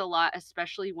happens a lot,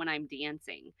 especially when I'm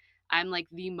dancing. I'm like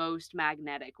the most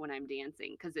magnetic when I'm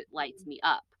dancing because it lights me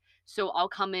up. So I'll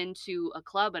come into a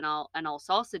club and I'll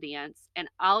salsa dance and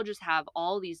I'll just have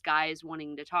all these guys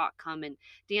wanting to talk come and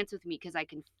dance with me because I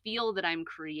can feel that I'm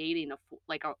creating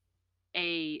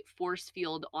a force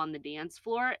field on the dance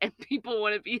floor and people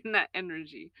want to be in that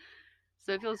energy.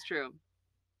 So it feels true.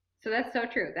 So that's so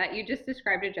true. That you just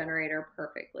described a generator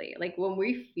perfectly. Like when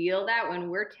we feel that, when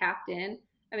we're tapped in,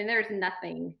 I mean, there's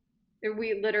nothing.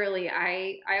 We literally,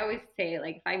 I always say,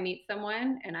 like, if I meet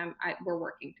someone and we're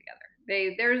working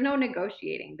together, there's no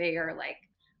negotiating. They are like,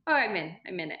 oh, I'm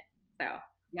in it. So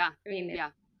Yeah. I mean,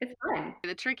 Yeah. it's fun.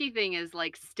 The tricky thing is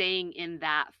like staying in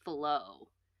that flow.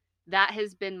 That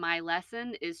has been my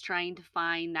lesson, is trying to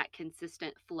find that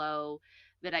consistent flow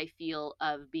that I feel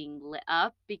of being lit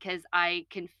up, because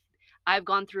I've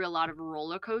gone through a lot of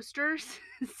roller coasters.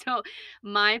 So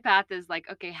my path is like,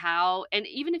 okay, how, and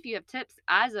even if you have tips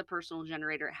as a personal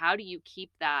generator, how do you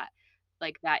keep that,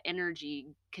 like that energy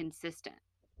consistent?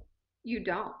 You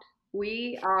don't.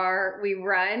 We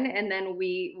run and then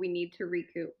we need to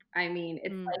recoup. I mean,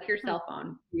 it's Mm. like your cell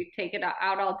phone. You take it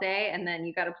out all day and then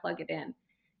you got to plug it in.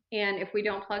 And if we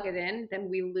don't plug it in, then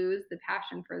we lose the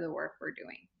passion for the work we're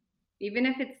doing. Even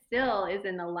if it still is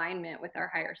in alignment with our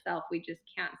higher self, we just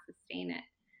can't sustain it.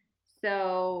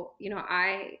 So,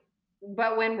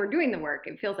 but when we're doing the work,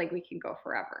 it feels like we can go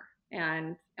forever.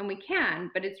 And we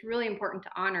can, but it's really important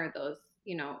to honor those,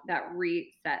 that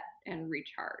reset and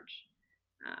recharge.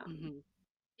 Hmm.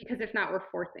 Because if not, we're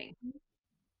forcing.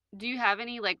 Do you have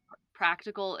any like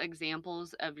practical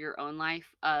examples of your own life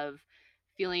of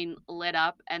feeling lit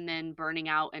up and then burning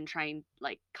out and trying,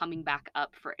 like, coming back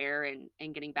up for air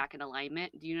and getting back in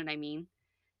alignment? Do you know what I mean?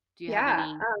 Do you have Yeah.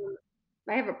 any?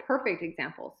 I have a perfect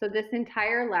example. So this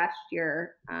entire last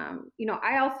year,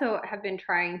 I also have been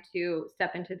trying to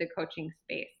step into the coaching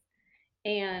space,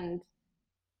 and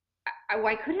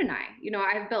why couldn't I?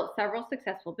 I've built several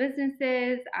successful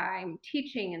businesses. I'm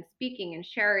teaching and speaking and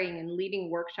sharing and leading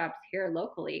workshops here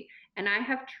locally, and I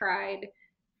have tried.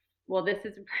 Well, this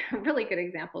is a really good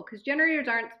example because generators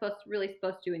aren't really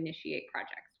supposed to initiate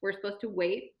projects. We're supposed to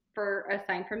wait for a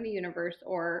sign from the universe,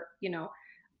 or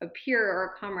a peer or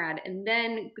a comrade, and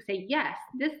then say, yes,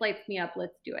 this lights me up,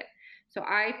 let's do it. So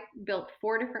I built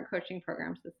 4 different coaching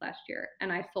programs this last year,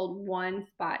 and I sold 1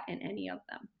 spot in any of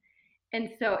them.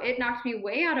 And so it knocked me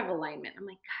way out of alignment. I'm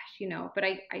like, gosh, but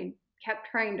I kept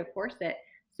trying to force it.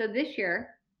 So this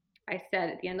year, I said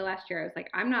at the end of last year, I was like,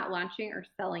 I'm not launching or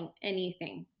selling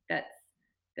anything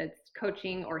that's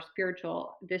coaching or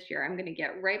spiritual this year. I'm going to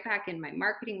get right back in my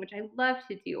marketing, which I love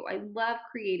to do. I love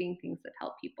creating things that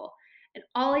help people. And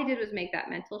all I did was make that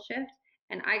mental shift,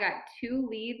 and I got 2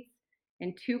 leads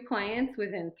and 2 clients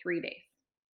within 3 days.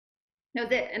 That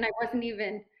was it. And I wasn't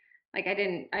even like, I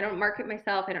don't market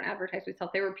myself. I don't advertise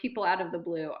myself. They were people out of the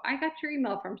blue. I got your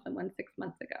email from someone 6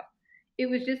 months ago. It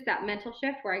was just that mental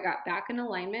shift where I got back in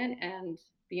alignment, and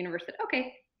the universe said,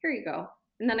 okay, here you go.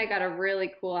 And then I got a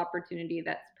really cool opportunity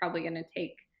that's probably going to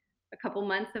take a couple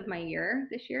months of my year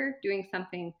this year, doing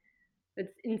something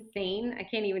that's insane. I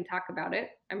can't even talk about it.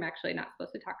 I'm actually not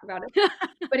supposed to talk about it,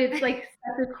 but it's like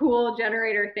such a cool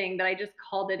generator thing that I just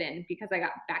called it in because I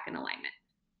got back in alignment.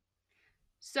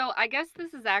 So I guess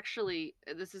this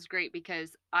is great,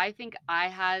 because I think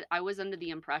I was under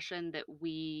the impression that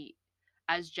we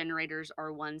as generators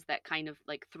are ones that kind of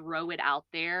like throw it out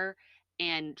there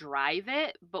and drive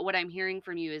it, but what I'm hearing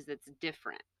from you is it's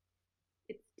different.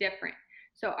 It's different.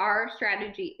 So our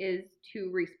strategy is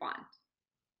to respond.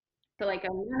 So like a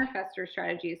manifestor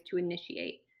strategy is to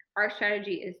initiate. Our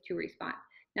strategy is to respond.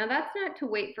 Now that's not to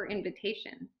wait for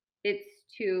invitation. It's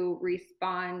to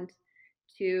respond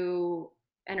to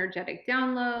energetic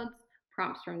downloads,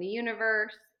 prompts from the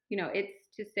universe. It's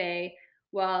to say,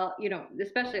 well,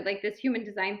 especially like this human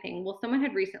design thing. Well, someone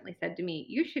had recently said to me,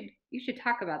 you should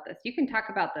talk about this. You can talk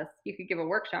about this. You could give a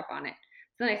workshop on it.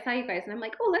 So then I saw you guys and I'm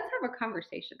like, oh, let's have a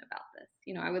conversation about this.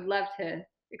 I would love to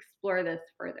explore this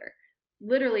further.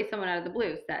 Literally someone out of the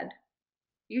blue said,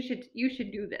 you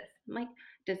should do this. I'm like,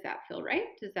 does that feel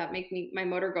right? Does that make my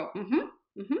motor go,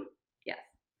 yes.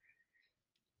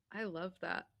 I love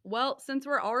that. Well, since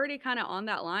we're already kind of on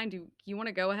that line, do you want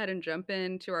to go ahead and jump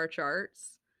into our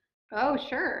charts? Oh,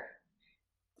 sure.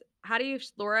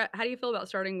 Laura, how do you feel about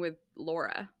starting with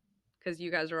Laura? Because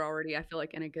you guys are already, I feel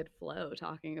like, in a good flow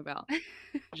talking about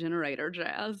generator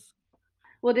jazz.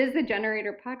 Well, it is the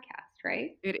Generator podcast,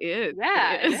 right? It is.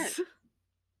 Yeah, It it is.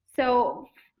 So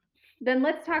then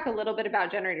let's talk a little bit about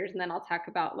generators, and then I'll talk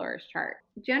about Laura's chart.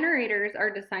 Generators are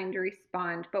designed to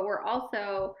respond, but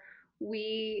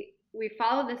we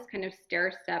follow this kind of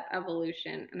stair step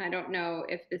evolution. And I don't know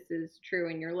if this is true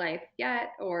in your life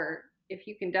yet, or if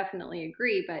you can definitely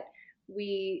agree, but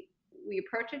we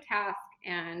approach a task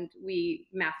and we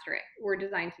master it. We're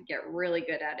designed to get really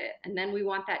good at it. And then we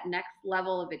want that next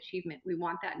level of achievement. We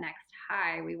want that next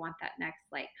high. We want that next,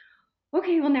 like,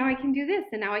 okay, well, now I can do this,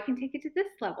 and now I can take it to this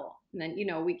level. And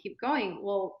then, we keep going.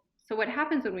 Well, So what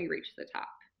happens when we reach the top?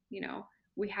 You know,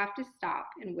 we have to stop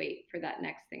and wait for that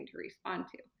next thing to respond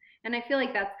to. And I feel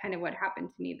like that's kind of what happened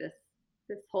to me this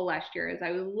whole last year is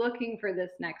I was looking for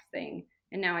this next thing,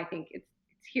 and now I think it's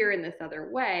here in this other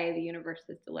way. The universe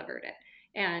has delivered it.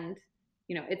 And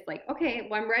you know, it's like, okay,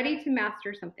 well, I'm ready to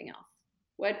master something else.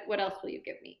 What else will you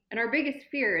give me? And our biggest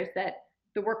fear is that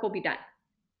the work will be done.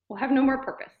 We'll have no more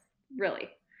purpose, really.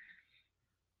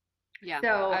 Yeah,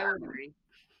 So I would agree.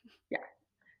 yeah,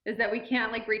 is that we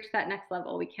can't like reach that next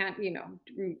level. We can't, you know,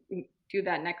 do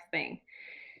that next thing.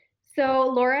 So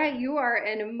Laura, you are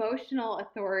an emotional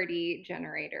authority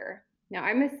generator. Now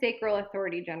I'm a sacral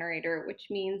authority generator, which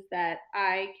means that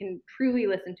I can truly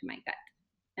listen to my gut.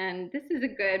 And this is a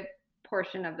good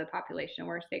portion of the population.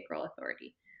 We're sacral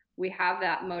authority. We have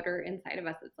that motor inside of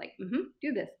us that's like,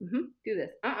 do this, do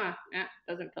this.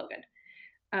 Doesn't feel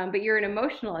good. But you're an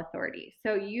emotional authority.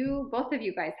 So both of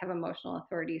you guys have emotional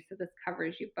authority. So this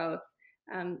covers you both.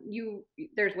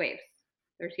 There's waves.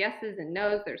 There's yeses and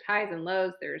nos. There's highs and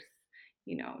lows. There's,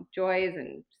 you know, joys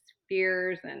and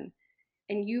fears, and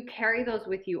you carry those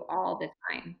with you all the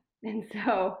time. And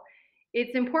so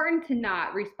it's important to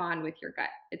not respond with your gut.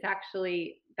 It's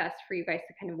actually best for you guys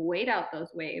to kind of wait out those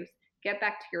waves, get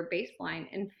back to your baseline,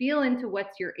 and feel into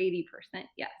what's your 80%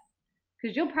 yes.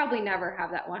 Because you'll probably never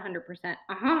have that 100%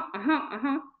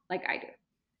 like I do.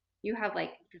 You have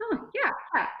like, yeah,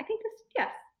 I think this, yes.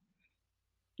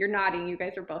 You're nodding. You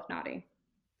guys are both nodding.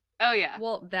 Oh yeah.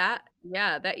 Well, that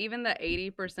even the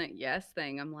 80% yes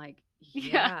thing, I'm like,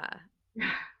 Yeah.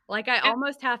 Like I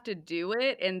almost have to do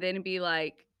it and then be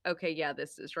like, okay, yeah,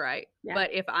 this is right. Yeah.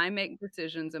 But if I make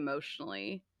decisions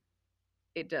emotionally,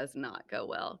 it does not go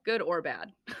well, good or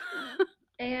bad.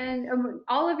 And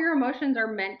all of your emotions are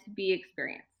meant to be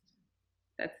experienced.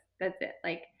 That's it.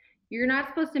 Like you're not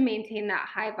supposed to maintain that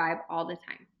high vibe all the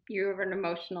time. You're an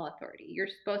emotional authority. You're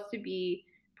supposed to be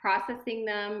processing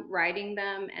them, writing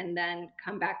them, and then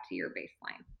come back to your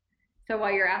baseline. So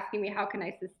while you're asking me how can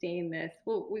I sustain this,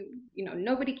 well,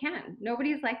 nobody can.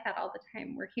 Nobody's like that all the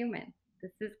time. We're human.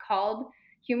 This is called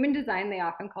human design. They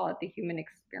often call it the human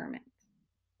experiment.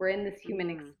 We're in this human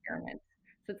experiment.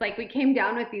 So it's like we came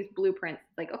down with these blueprints.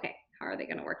 It's like, okay, how are they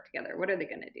going to work together? What are they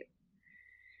going to do?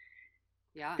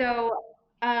 Yeah. So,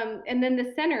 and then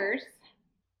the centers,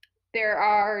 there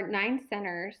are 9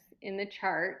 centers in the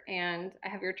chart, and I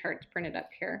have your charts printed up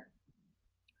here.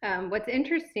 What's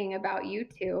interesting about you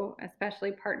two,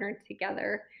 especially partnered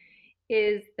together,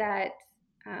 is that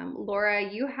Laura,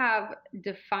 you have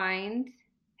defined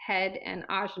head and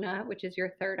ajna, which is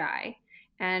your third eye,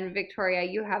 and Victoria,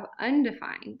 you have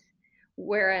undefined.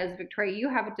 Whereas Victoria, you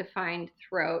have a defined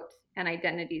throat and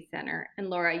identity center, and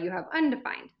Laura, you have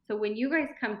undefined. So when you guys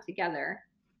come together,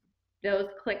 those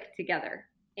click together.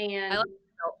 And I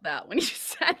felt that when you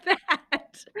said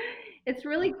that. It's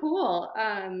really cool.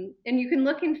 And you can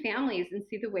look in families and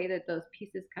see the way that those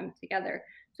pieces come together.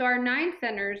 So our 9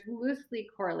 centers loosely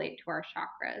correlate to our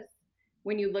chakras.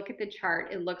 When you look at the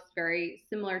chart, it looks very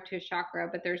similar to a chakra,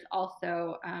 but there's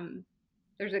also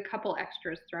there's a couple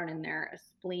extras thrown in there, a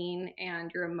spleen and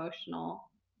your emotional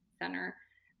center.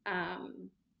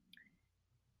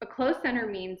 A closed center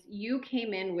means you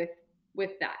came in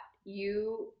with that.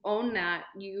 You own that,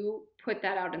 you put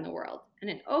that out in the world.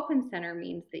 And an open center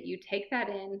means that you take that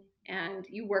in and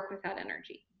you work with that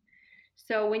energy.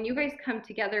 So when you guys come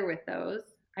together with those,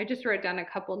 I just wrote down a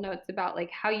couple notes about like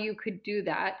how you could do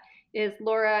that. Is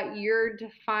Laura, your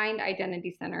defined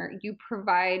identity center, you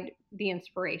provide the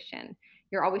inspiration.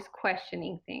 You're always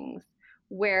questioning things.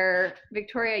 Where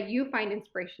Victoria, you find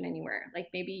inspiration anywhere. Like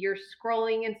maybe you're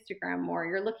scrolling Instagram more,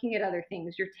 you're looking at other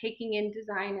things, you're taking in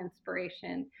design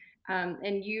inspiration.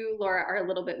 And you, Laura, are a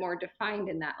little bit more defined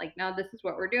in that. Like, now this is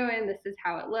what we're doing, this is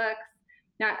how it looks.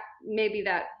 Not maybe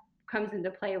that comes into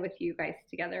play with you guys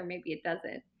together, maybe it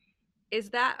doesn't. Is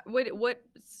that what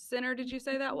center did you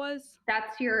say that was?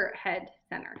 That's your head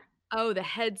center. Oh, the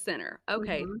head center.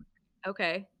 Okay.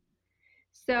 Okay.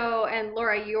 So, and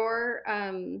Laura, your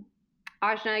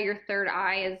ajna, your third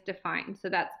eye is defined. So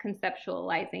that's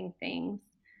conceptualizing things,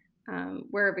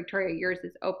 where Victoria, yours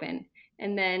is open.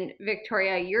 And then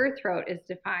Victoria, your throat is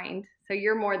defined. So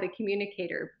you're more the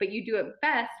communicator, but you do it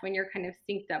best when you're kind of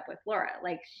synced up with Laura.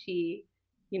 Like you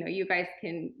guys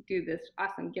can do this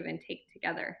awesome give and take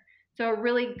together. So a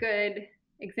really good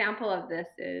example of this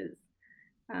is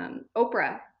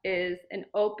Oprah is an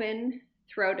open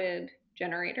throated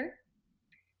generator,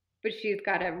 but she's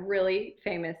got a really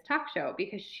famous talk show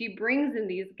because she brings in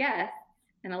these guests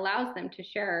and allows them to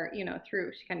share,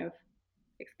 she kind of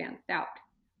expands out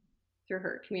through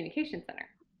her communication center.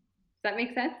 Does that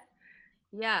make sense?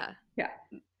 Yeah. Yeah.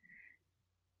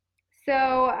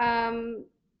 So, and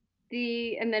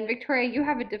then Victoria, you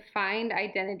have a defined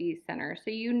identity center.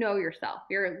 So you know yourself.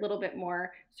 You're a little bit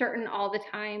more certain all the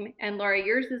time. And Laura,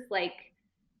 yours is like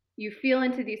you feel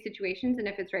into these situations, and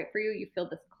if it's right for you, you feel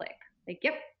this click. Like,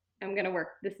 yep, I'm gonna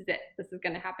work. This is it. This is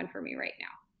gonna happen for me right now.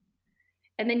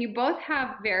 And then you both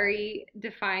have very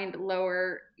defined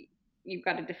lower, you've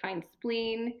got a defined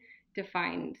spleen,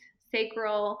 defined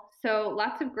sacral. So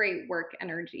lots of great work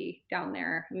energy down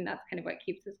there. I mean, that's kind of what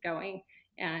keeps us going.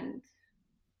 And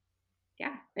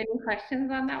yeah, any questions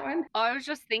on that one? I was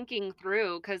just thinking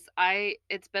through because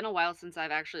it's been a while since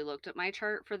I've actually looked at my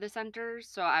chart for the centers.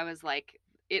 So I was like,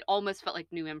 it almost felt like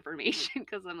new information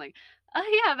because I'm like,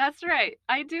 oh, yeah, that's right.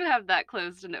 I do have that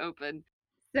closed and open.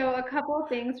 So a couple of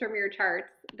things from your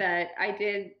charts that I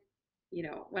did,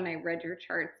 when I read your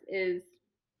charts is,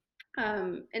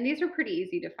 and these are pretty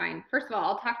easy to find. First of all,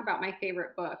 I'll talk about my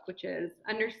favorite book, which is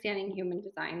Understanding Human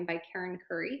Design by Karen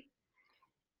Curry.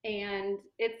 And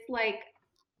it's like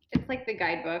the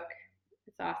guidebook.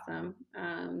 It's awesome.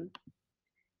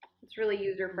 It's really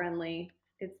user friendly.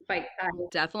 It's bite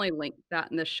sized. Definitely link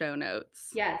that in the show notes.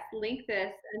 Yes, link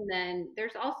this. And then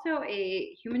there's also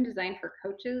a Human Design for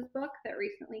Coaches book that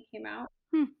recently came out.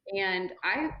 And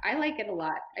I like it a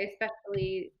lot. I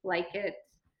especially like it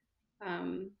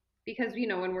because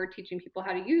when we're teaching people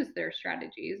how to use their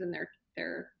strategies and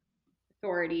their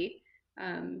authority,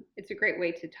 it's a great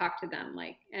way to talk to them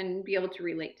and be able to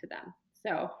relate to them.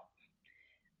 So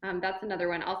that's another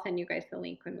one. I'll send you guys the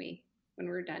link when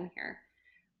we're done here.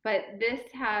 But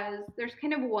there's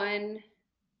kind of one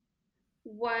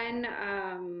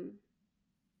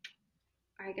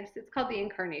I guess it's called the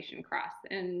Incarnation Cross,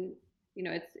 and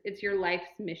it's your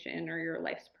life's mission or your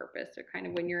life's purpose, or kind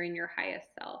of when you're in your highest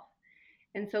self.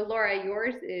 And so Laura,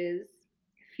 yours is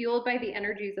fueled by the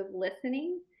energies of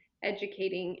listening,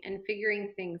 educating, and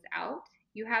figuring things out.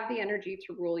 You have the energy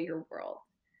to rule your world.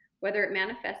 Whether it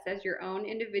manifests as your own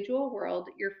individual world,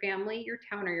 your family, your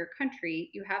town, or your country,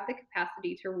 you have the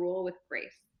capacity to rule with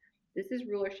grace. This is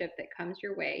rulership that comes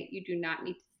your way. You do not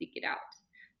need to seek it out.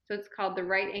 So it's called the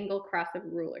right angle cross of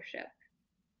rulership.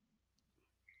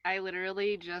 I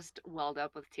literally just welled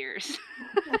up with tears.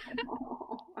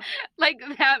 Like,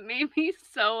 that made me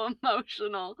so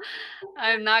emotional.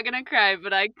 I'm not gonna cry,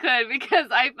 but I could because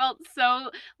I felt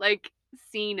so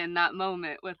seen in that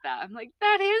moment with that. I'm like,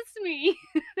 that is me.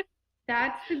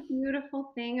 That's the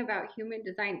beautiful thing about human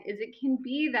design is it can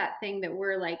be that thing that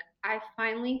we're like, I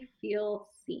finally feel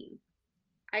seen.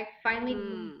 I finally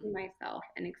see myself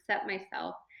and accept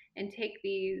myself and take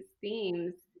these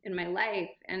themes in my life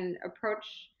and approach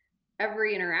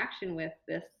every interaction with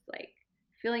this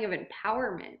feeling of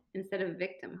empowerment instead of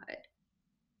victimhood.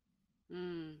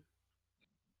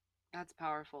 That's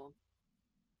powerful.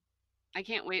 I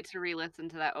can't wait to re-listen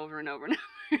to that over and over and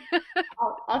over.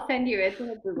 I'll send you. It's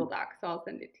in a Google Doc, so I'll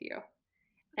send it to you.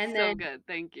 And so good.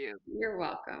 Thank you. You're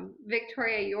welcome.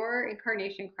 Victoria, your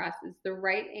incarnation cross is the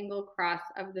right angle cross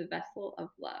of the vessel of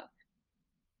love.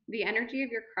 The energy of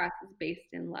your cross is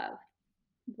based in love.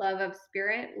 Love of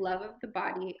spirit, love of the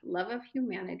body, love of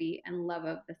humanity, and love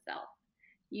of the self.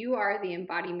 You are the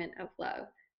embodiment of love.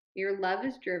 Your love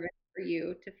is driven for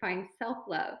you to find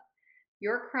self-love.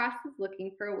 Your cross is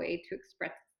looking for a way to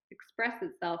express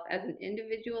itself as an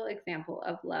individual example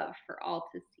of love for all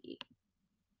to see.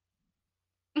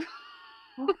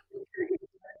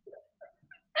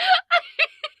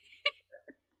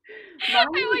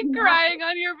 I'm crying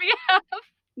on your behalf.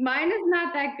 Mine is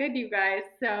not that good, you guys.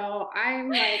 So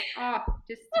I'm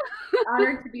just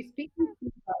honored to be speaking to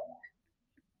you.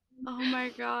 Oh my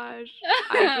gosh.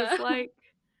 I just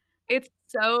it's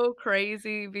so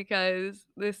crazy because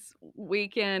this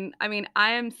weekend, I mean,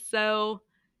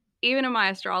 even in my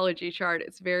astrology chart,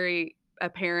 it's very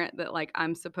apparent that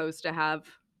I'm supposed to have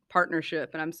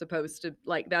partnership and I'm supposed to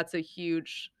that's a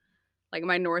huge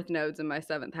my north node's in my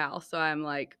 7th house. So I'm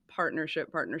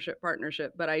partnership, partnership,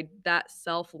 partnership. But that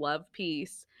self-love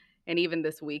piece, and even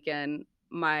this weekend,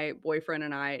 my boyfriend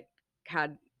and I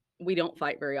we don't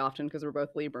fight very often because we're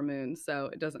both Libra moons, so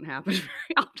it doesn't happen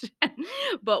very often.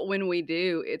 But when we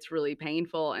do, it's really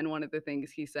painful. And one of the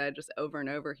things he said just over and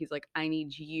over, he's like, I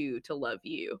need you to love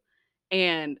you.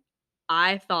 And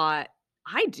I thought,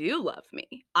 I do love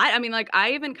me. I mean,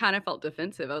 I even kind of felt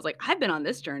defensive. I was like, I've been on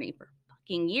this journey for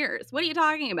fucking years. What are you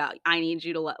talking about? I need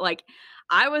you to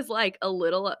I was a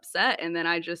little upset. And then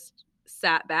I just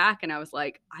sat back and I was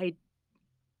like,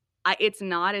 it's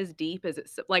not as deep as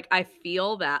it's I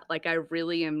feel that I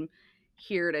really am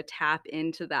here to tap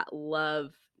into that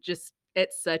love just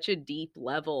at such a deep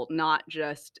level, not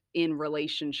just in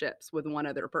relationships with one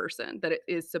other person, that it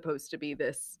is supposed to be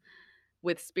this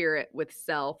with spirit, with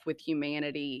self, with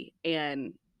humanity.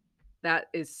 And that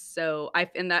is so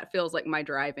and that feels like my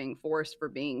driving force for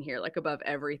being here, like above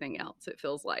everything else. It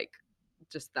feels like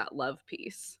just that love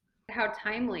piece. How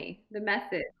timely the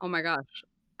message. Oh my gosh.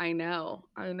 I know.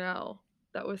 I know.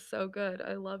 That was so good.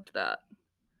 I loved that.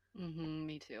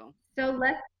 Me too. So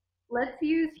let's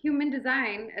use human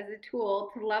design as a tool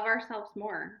to love ourselves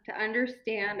more, to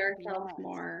understand ourselves Yes.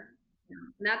 more.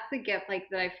 And that's the gift like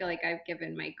that I feel like I've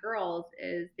given my girls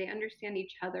is they understand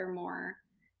each other more.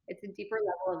 It's a deeper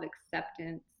level of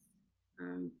acceptance.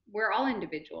 We're all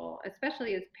individual,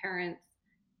 especially as parents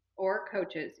or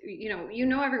coaches. You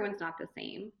know everyone's not the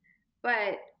same,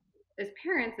 but as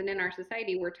parents and in our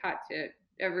society, we're taught to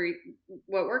every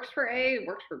what works for A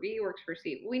works for B works for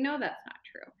C. We know that's not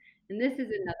true, and this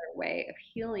is another way of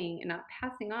healing and not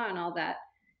passing on all that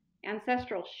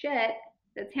ancestral shit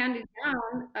that's handed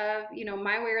down of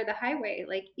my way or the highway.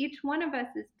 Like each one of us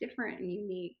is different and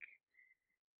unique.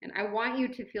 And I want you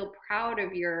to feel proud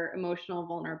of your emotional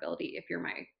vulnerability if you're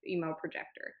my emo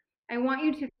projector. I want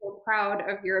you to feel proud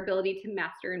of your ability to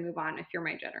master and move on if you're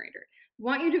my generator. I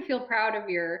want you to feel proud of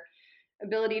your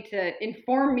ability to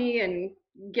inform me and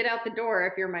get out the door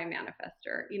if you're my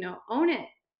manifester. Own it.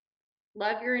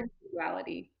 Love your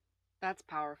individuality. That's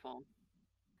powerful.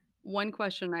 One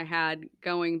question I had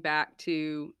going back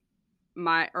to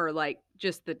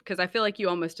just because I feel like you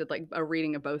almost did like a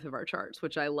reading of both of our charts,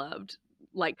 which I loved,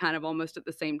 like kind of almost at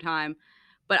the same time.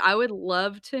 But I would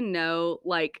love to know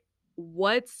like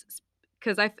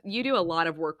because you do a lot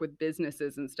of work with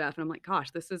businesses and stuff, and I'm like,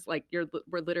 gosh, this is like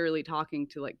we're literally talking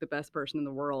to like the best person in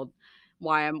the world.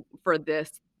 Why I'm for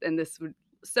this and this would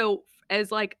so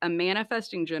as like a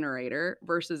manifesting generator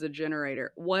versus a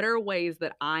generator, what are ways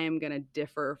that I am going to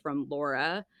differ from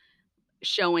Laura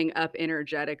showing up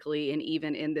energetically and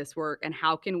even in this work, and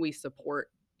how can we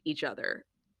support each other?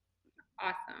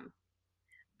 Awesome.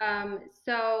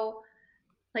 So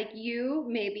like you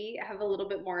maybe have a little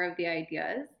bit more of the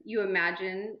ideas. You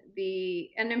imagine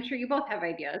and I'm sure you both have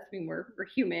ideas. I mean, we're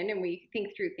human and we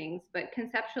think through things, but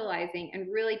conceptualizing and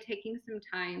really taking some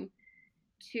time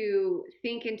to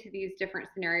think into these different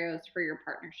scenarios for your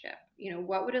partnership.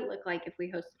 What would it look like if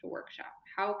we hosted a workshop?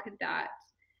 How could that?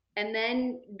 And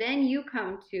then you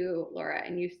come to Laura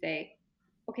and you say,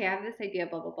 okay, I have this idea,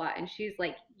 blah, blah, blah. And she's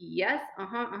like, yes,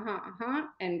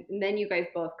 and then you guys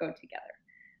both go together.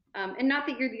 And not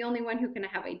that you're the only one who can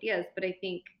have ideas, but I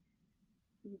think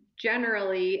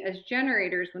generally as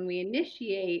generators, when we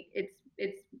initiate,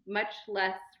 it's much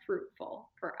less fruitful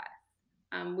for us.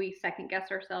 We second guess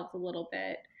ourselves a little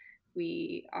bit.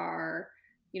 We are,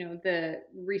 the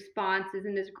response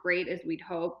isn't as great as we'd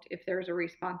hoped, if there's a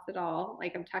response at all.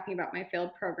 Like I'm talking about my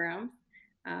failed programs,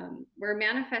 where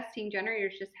manifesting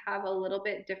generators just have a little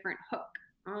bit different hook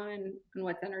on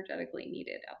what's energetically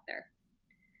needed out there.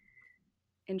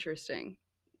 Interesting.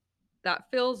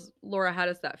 Laura, how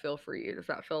does that feel for you? Does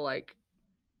that feel like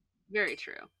very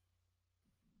true?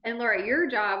 And Laura, your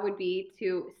job would be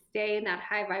to stay in that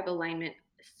high vibe alignment,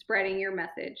 spreading your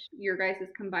message, your guys'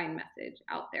 combined message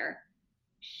out there,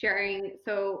 sharing.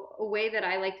 So a way that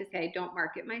I like to say I don't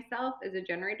market myself as a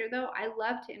generator, though, I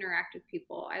love to interact with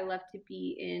people. I love to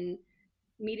be in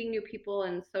meeting new people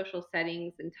in social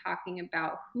settings and talking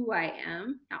about who I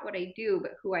am, not what I do,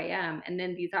 but who I am. And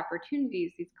then these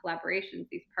opportunities, these collaborations,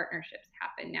 these partnerships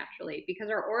happen naturally because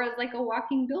our aura is like a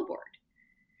walking billboard.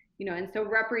 And so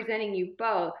representing you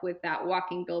both with that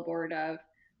walking billboard of,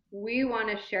 we want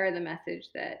to share the message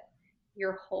that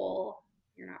you're whole,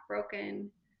 you're not broken,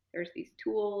 there's these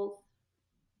tools,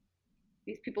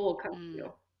 these people will come to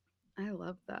you. I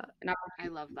love that. I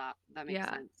love that. That makes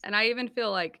sense. And I even feel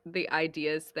like the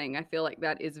ideas thing, I feel like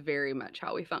that is very much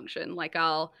how we function. Like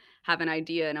I'll have an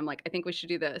idea and I'm like, I think we should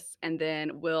do this. And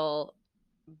then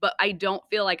but I don't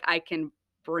feel like I can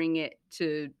bring it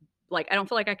to, like, I don't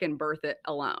feel like I can birth it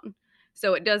alone.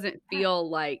 So it doesn't feel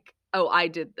like, oh, I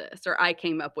did this or I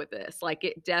came up with this. Like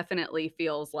it definitely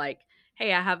feels like,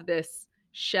 hey, I have this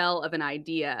shell of an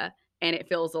idea and it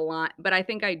feels a lot. But I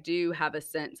think I do have a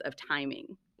sense of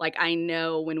timing. Like I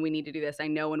know when we need to do this. I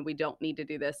know when we don't need to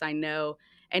do this. I know.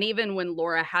 And even when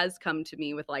Laura has come to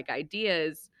me with like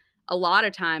ideas, a lot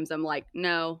of times I'm like,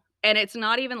 no. And it's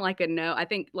not even like a no. I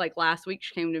think like last week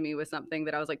she came to me with something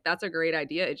that I was like, that's a great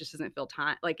idea. It just doesn't feel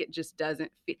time. Like it just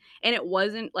doesn't feel. And it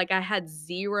wasn't like I had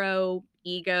zero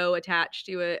ego attached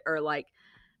to it or like,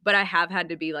 but I have had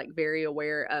to be like very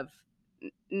aware of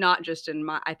not just in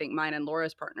I think mine and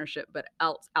Laura's partnership, but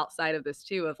outside of this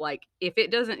too, of like, if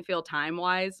it doesn't feel time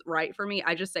wise right for me,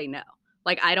 I just say no.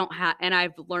 Like I don't have, and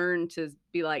I've learned to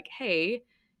be like, hey,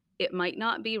 it might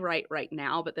not be right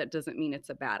now, but that doesn't mean it's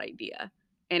a bad idea.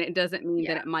 And it doesn't mean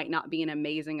that Yeah. it might not be an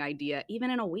amazing idea,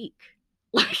 even in a week.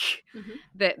 Like, Mhm.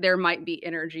 that there might be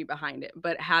energy behind it,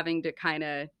 but having to kind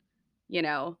of, you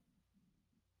know,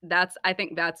 I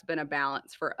think that's been a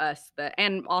balance for us,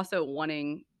 and also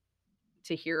wanting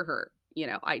to hear her,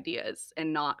 ideas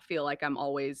and not feel like I'm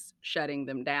always shutting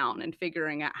them down, and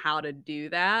figuring out how to do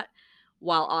that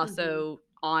while Mhm. also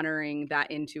honoring that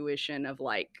intuition of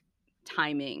like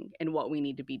timing and what we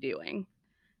need to be doing.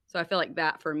 So I feel like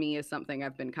that for me is something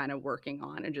I've been kind of working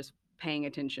on and just paying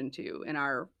attention to in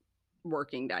our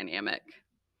working dynamic.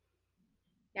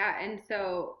 Yeah, and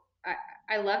so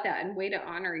I love that, and way to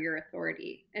honor your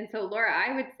authority. And so, Laura,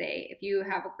 I would say if you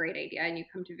have a great idea and you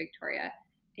come to Victoria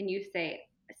and you say,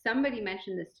 somebody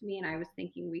mentioned this to me and I was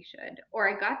thinking we should, or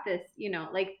I got this,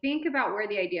 like think about where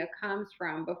the idea comes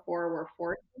from before we're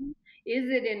forcing. Is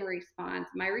it in response?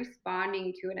 Am I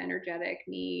responding to an energetic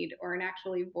need or an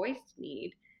actually voiced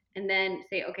need? And then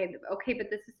say, okay, but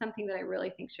this is something that I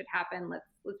really think should happen. Let's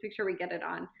make sure we get it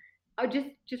on. Oh,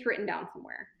 just written down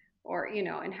somewhere, or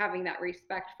and having that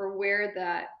respect for where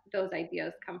those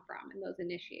ideas come from and those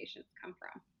initiations come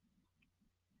from.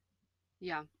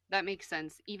 Yeah, that makes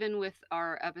sense. Even with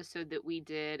our episode that we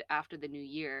did after the new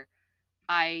year,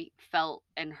 I felt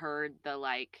and heard the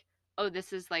like, oh,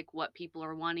 this is like what people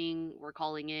are wanting. We're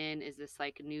calling in. Is this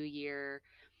like new year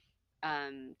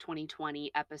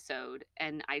 2020 episode?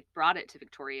 And I brought it to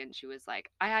Victoria and she was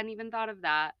like, I hadn't even thought of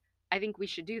that. I think we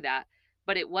should do that.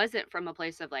 But it wasn't from a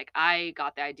place of like, I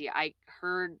got the idea. I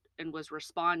heard and was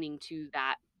responding to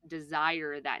that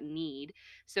desire, that need.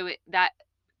 So that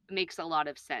makes a lot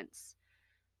of sense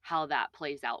how that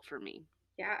plays out for me.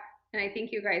 Yeah, and I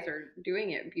think you guys are doing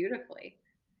it beautifully.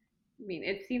 I mean,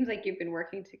 it seems like you've been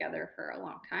working together for a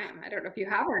long time. I don't know if you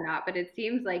have or not, but it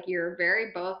seems like you're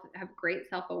both have great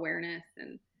self-awareness,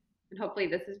 and hopefully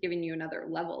this is giving you another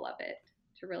level of it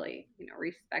to really,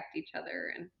 respect each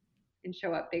other and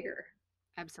show up bigger.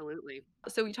 Absolutely.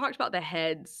 So we talked about the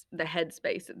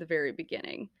headspace at the very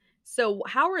beginning. So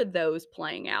how are those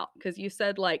playing out? Because you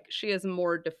said like she is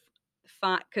more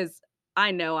defined. Because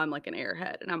I know I'm like an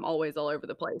airhead and I'm always all over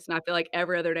the place. And I feel like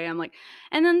every other day I'm like,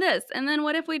 and then this, and then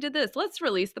what if we did this? Let's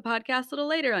release the podcast a little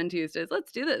later on Tuesdays.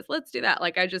 Let's do this. Let's do that.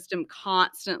 Like I just am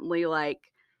constantly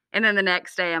like, and then the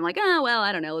next day I'm like, oh well,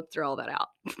 I don't know. Let's throw all that out.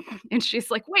 And she's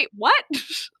like, wait, what?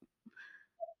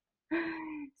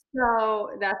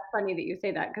 So that's funny that you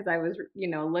say that, because I was,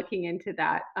 looking into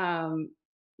that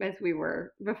as we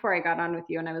were before I got on with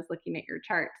you, and I was looking at your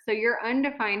chart. So your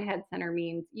undefined head center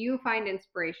means you find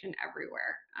inspiration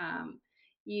everywhere.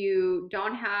 You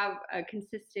don't have a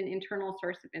consistent internal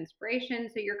source of inspiration,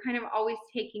 so you're kind of always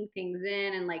taking things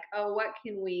in and like, oh, what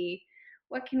can we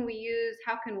use?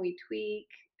 How can we tweak?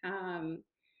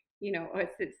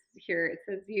 It's here. It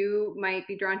says you might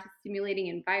be drawn to stimulating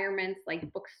environments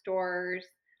like bookstores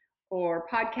or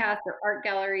podcasts or art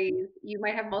galleries. You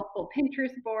might have multiple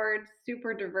Pinterest boards,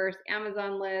 super diverse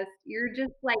Amazon list. You're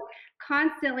just like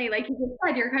constantly, like you just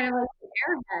said, you're kind of like an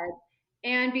airhead.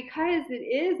 And because it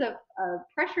is a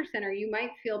pressure center, you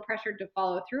might feel pressured to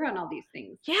follow through on all these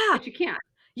things, Yeah. but you can't.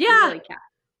 You Yeah. really can't.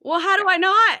 Well, how do I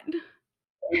not?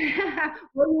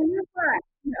 Well, you're correct.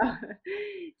 No.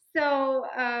 So,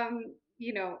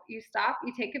 you stop,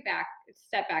 you take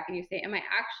step back, and you say, am I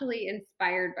actually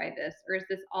inspired by this? Or is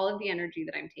this all of the energy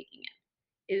that I'm taking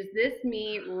in? Is this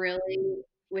me really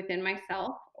within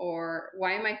myself? Or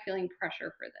why am I feeling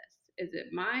pressure for this? Is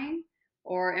it mine?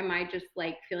 Or am I just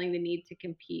like feeling the need to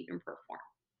compete and perform?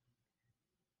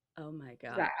 Oh my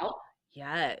Does God. that help?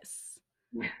 Yes.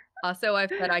 Also, I've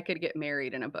said I could get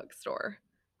married in a bookstore.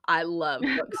 I love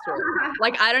bookstores.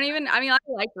 Like, I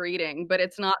like reading, but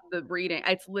it's not the reading.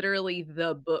 It's literally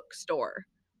the bookstore.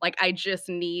 Like, I just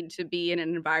need to be in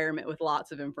an environment with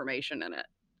lots of information in it.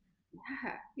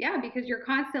 Yeah, because you're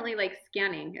constantly like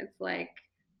scanning. It's like,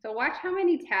 so watch how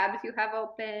many tabs you have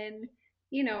open,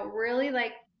 really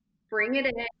like bring it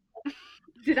in.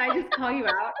 Did I just call you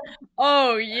out?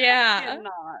 Oh, yeah.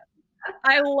 Cannot.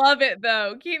 I love it,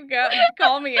 though. Keep going.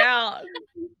 Call me out.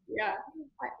 Yeah,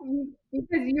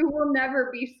 because you will never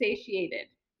be satiated.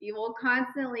 You will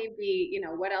constantly be,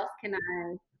 what else can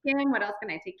I scan? What else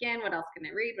can I take in? What else can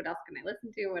I read? What else can I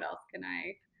listen to? What else can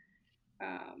I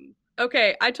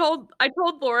Okay, I told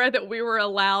Laura that we were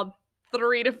allowed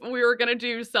we were gonna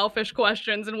do selfish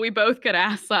questions and we both could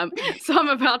ask some. So I'm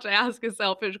about to ask a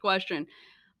selfish question.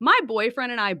 My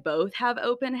boyfriend and I both have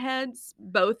open heads.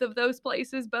 Both of those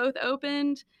places both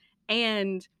opened.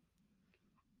 And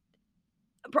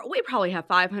we probably have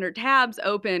 500 tabs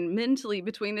open mentally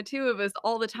between the two of us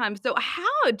all the time. So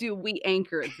how do we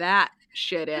anchor that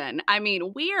shit in. I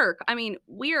mean, we are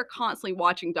constantly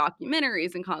watching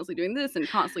documentaries and constantly doing this and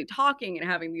constantly talking and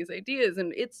having these ideas,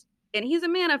 and he's a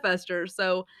manifester,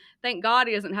 so thank God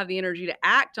he doesn't have the energy to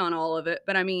act on all of it.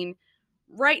 But I mean,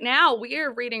 right now we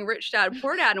are reading Rich Dad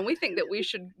Poor Dad, and we think that we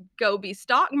should go be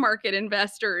stock market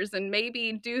investors and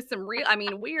maybe do some real. I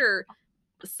mean, we're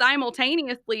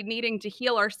simultaneously needing to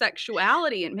heal our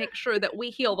sexuality and make sure that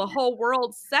we heal the whole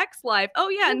world's sex life. Oh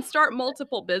yeah, and start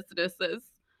multiple businesses.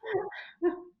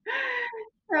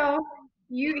 So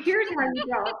here's how you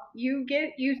go. You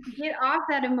get off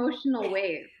that emotional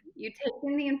wave. You take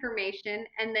in the information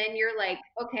and then you're like,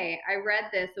 okay, I read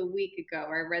this a week ago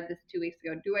or I read this 2 weeks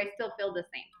ago. Do I still feel the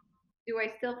same? Do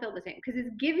I still feel the same? Because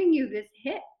it's giving you this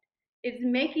hit. It's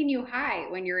making you high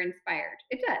when you're inspired.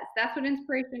 It does. That's what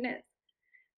inspiration is.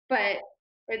 But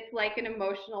it's like an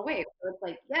emotional wave. So it's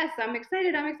like, yes, I'm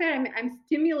excited. I'm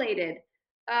stimulated.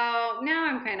 Oh, now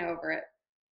I'm kind of over it.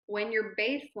 When you're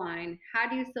baseline, how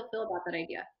do you still feel about that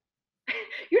idea?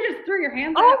 You just threw your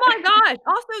hands Oh up. my gosh.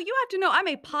 Also, you have to know I'm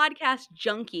a podcast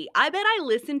junkie. I bet I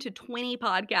listen to 20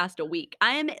 podcasts a week.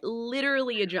 I am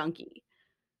literally a junkie.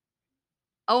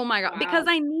 Oh my god, Wow. because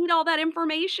I need all that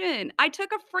information. I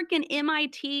took a freaking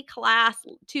MIT class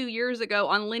 2 years ago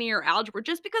on linear algebra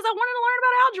just because I wanted to learn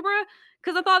about algebra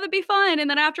because I thought it'd be fun, and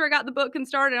then after I got the book and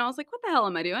started, I was like, "What the hell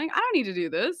am I doing? I don't need to do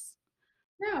this."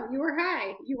 No, you were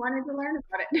high. You wanted to learn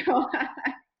about it. No.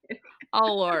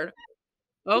 Oh lord.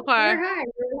 You were Okay. high.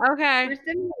 Okay. We're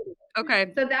stimulated.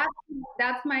 Okay. So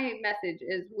that's my message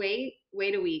is wait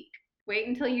a week. Wait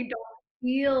until you don't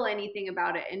feel anything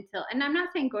about it until, and I'm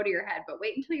not saying go to your head, but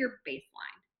wait until you're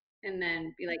baseline and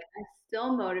then be like, I'm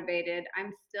still motivated.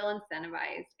 I'm still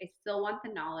incentivized. I still want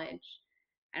the knowledge.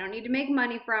 I don't need to make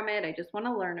money from it. I just want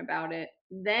to learn about it.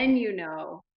 Then if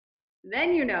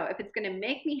it's going to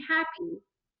make me happy,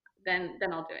 then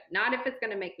I'll do it. Not if it's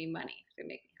going to make me money. It's going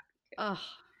to make me happy too. Ugh.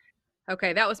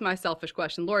 Okay, that was my selfish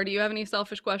question. Laura, do you have any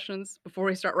selfish questions before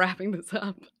we start wrapping this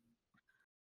up?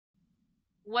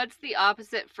 What's the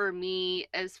opposite for me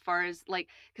as far as like,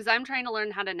 because I'm trying to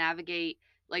learn how to navigate,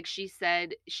 like she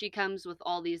said, she comes with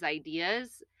all these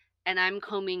ideas and I'm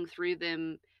combing through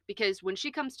them because when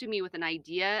she comes to me with an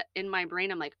idea in my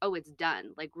brain, I'm like, oh, it's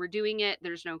done. Like we're doing it.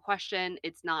 There's no question.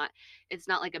 It's not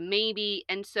like a maybe.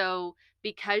 And so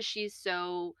because she's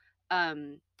so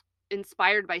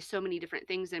inspired by so many different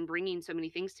things and bringing so many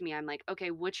things to me, I'm like, okay,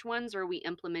 which ones are we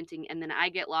implementing? And then I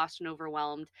get lost and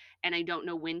overwhelmed and I don't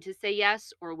know when to say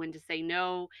yes or when to say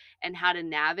no and how to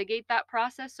navigate that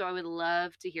process. So I would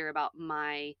love to hear about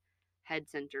my head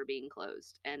center being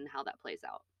closed and how that plays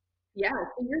out. Yeah,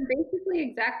 so you're basically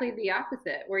exactly the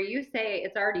opposite, where you say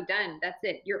it's already done. That's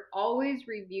it. You're always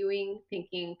reviewing,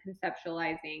 thinking,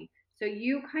 conceptualizing. So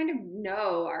you kind of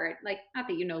know, or like, not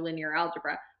that you know linear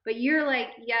algebra, but you're like,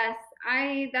 yes,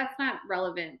 that's not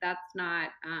relevant. That's not,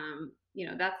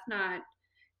 that's not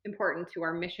important to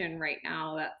our mission right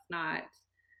now.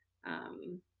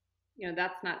 Um,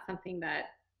 that's not something that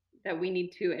we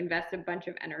need to invest a bunch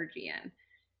of energy in.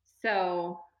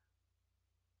 So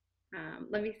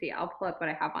let me see. I'll pull up what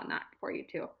I have on that for you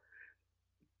too.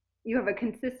 You have a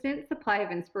consistent supply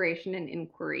of inspiration and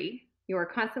inquiry. You are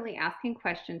constantly asking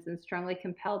questions and strongly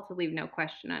compelled to leave no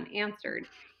question unanswered.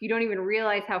 You don't even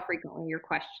realize how frequently you're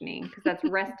questioning because that's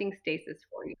resting stasis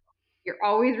for you. You're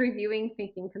always reviewing,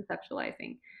 thinking,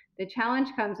 conceptualizing. The challenge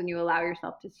comes when you allow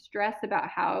yourself to stress about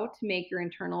how to make your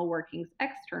internal workings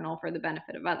external for the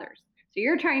benefit of others. So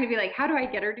you're trying to be like, how do I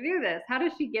get her to do this? How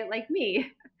does she get like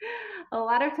me? A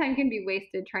lot of time can be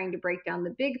wasted trying to break down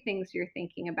the big things you're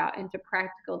thinking about into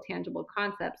practical, tangible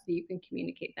concepts so you can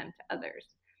communicate them to others.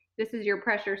 This is your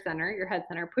pressure center, your head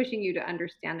center, pushing you to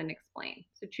understand and explain.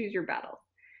 So choose your battles.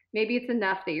 Maybe it's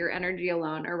enough that your energy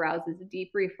alone arouses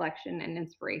deep reflection and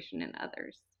inspiration in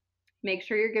others. Make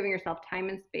sure you're giving yourself time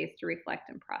and space to reflect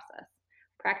and process.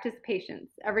 Practice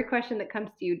patience. Every question that comes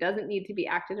to you doesn't need to be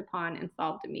acted upon and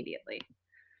solved immediately.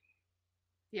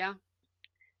 Yeah.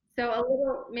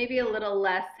 So maybe a little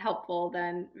less helpful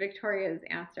than Victoria's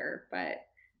answer, but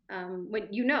when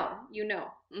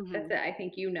Mm-hmm. that's it. I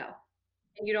think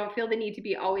and you don't feel the need to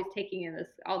be always taking in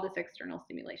all this external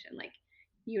stimulation, like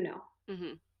you know.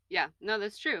 Mm-hmm. Yeah, no,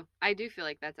 that's true. I do feel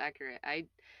like that's accurate.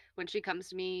 When she comes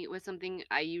to me with something,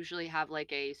 I usually have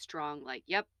like a strong, like,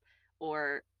 yep,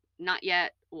 or not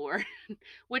yet, or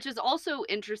which is also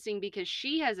interesting because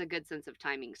she has a good sense of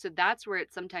timing. So that's where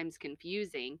it's sometimes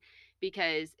confusing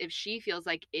because if she feels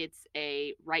like it's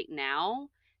a right now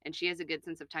and she has a good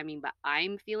sense of timing, but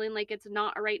I'm feeling like it's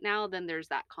not a right now, then there's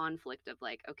that conflict of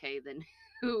like, okay, then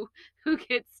who who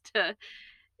gets to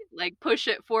like push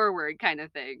it forward kind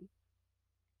of thing.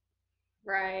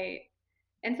 Right.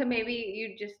 And so maybe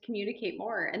you just communicate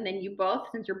more. And then you both,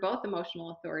 since you're both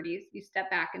emotional authorities, you step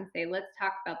back and say, let's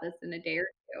talk about this in a day or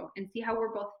two and see how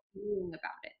we're both feeling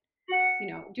about it.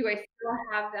 Do I still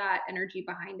have that energy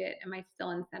behind it? Am I still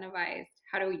incentivized?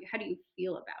 How do you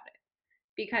feel about it?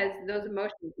 Because those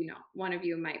emotions, one of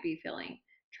you might be feeling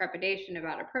trepidation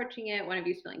about approaching it. One of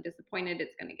you's feeling disappointed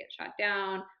it's going to get shot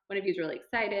down. One of you's really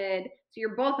excited. So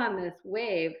you're both on this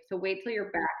wave. So wait till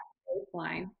you're back to the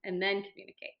baseline and then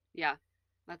communicate. Yeah,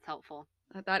 that's helpful.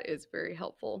 That is very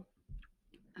helpful.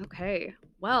 Okay.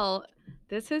 Well,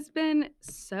 this has been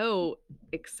so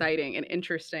exciting and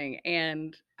interesting.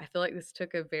 And I feel like this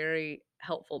took a very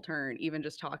helpful turn, even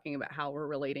just talking about how we're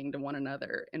relating to one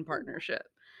another in partnership.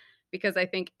 Because I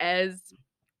think as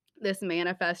this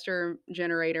manifester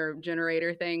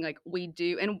generator thing, like we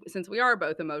do, and since we are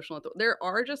both emotional, there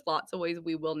are just lots of ways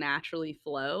we will naturally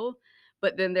flow.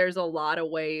 But then there's a lot of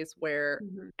ways where,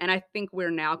 and I think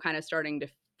we're now kind of starting to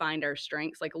find our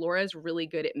strengths. Like Laura's really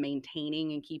good at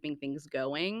maintaining and keeping things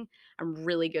going. I'm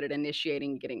really good at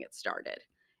initiating and getting it started.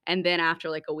 And then after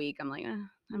like a week, I'm like,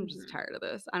 I'm just tired of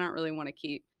this. I don't really want to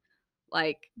keep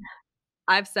like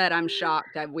I've said I'm shocked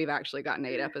that we've actually gotten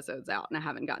 8 episodes out and I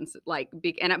haven't gotten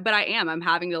but I'm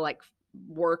having to like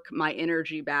work my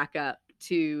energy back up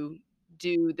to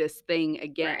do this thing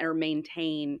again Right. or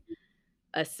maintain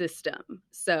a system.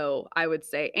 So I would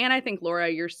say, and I think Laura,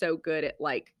 you're so good at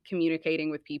like communicating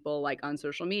with people like on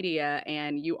social media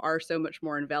and you are so much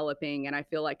more enveloping. And I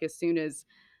feel like as soon as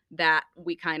that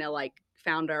we kind of like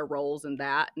found our roles in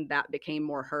that and that became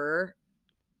more her,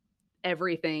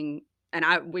 everything and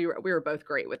we were both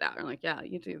great with that. We're like, yeah,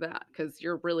 you do that because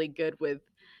you're really good with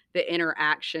the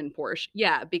interaction portion.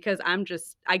 Yeah, because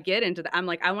I get into that. I'm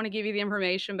like, I want to give you the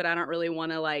information, but I don't really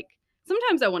want to like.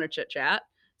 Sometimes I want to chit chat.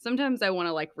 Sometimes I want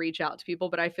to like reach out to people,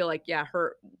 but I feel like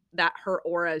her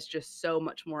aura is just so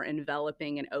much more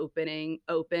enveloping and open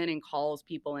and calls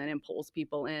people in and pulls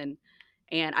people in,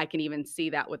 and I can even see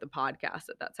that with the podcast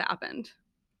that's happened.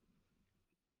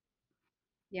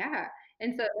 Yeah.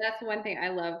 And so that's one thing I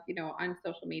love, on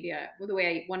social media.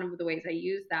 One of the ways I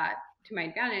use that to my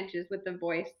advantage is with the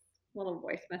little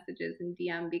voice messages and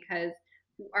DM, because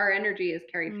our energy is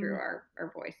carried through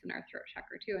our voice and our throat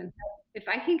chakra too. And so if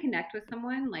I can connect with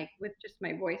someone like with just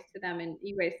my voice to them and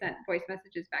you guys sent voice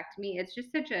messages back to me, it's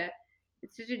such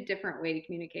a different way to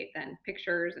communicate than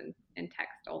pictures and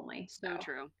text only. So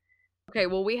true. Okay,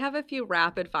 well, we have a few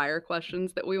rapid fire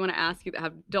questions that we want to ask you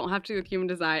that don't have to do with human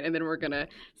design, and then we're gonna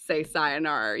say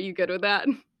sayonara. Are you good with that?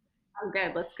 I'm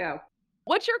good. Let's go.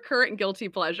 What's your current guilty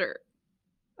pleasure?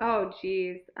 Oh,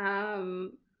 geez.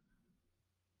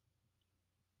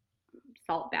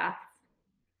 Salt baths.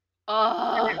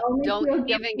 Oh, don't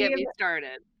even get me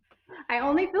started. I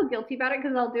only feel guilty about it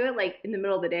because I'll do it like in the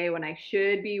middle of the day when I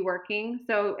should be working.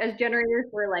 So as generators,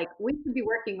 we're like, we should be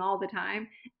working all the time.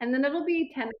 And then it'll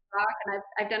be 10 o'clock and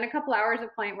I've done a couple hours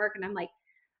of client work and I'm like,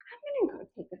 I'm gonna go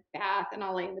take a bath, and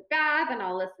I'll lay in the bath and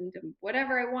I'll listen to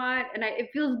whatever I want. And it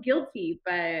feels guilty,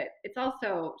 but it's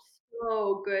also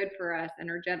so good for us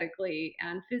energetically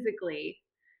and physically.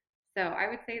 So I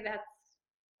would say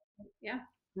yeah.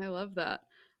 I love that.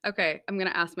 Okay, I'm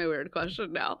gonna ask my weird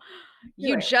question now. Do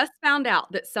You it. just found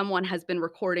out that someone has been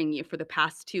recording you for the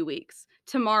past 2 weeks.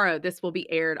 Tomorrow, this will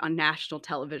be aired on national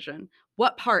television.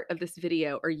 What part of this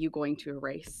video are you going to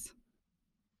erase?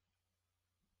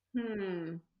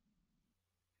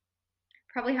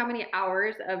 Probably how many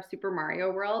hours of Super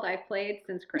Mario World I've played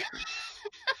since Christmas.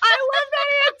 I love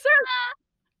that answer.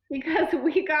 Because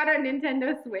we got a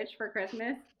Nintendo Switch for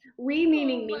Christmas. We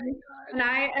meaning me.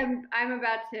 And I'm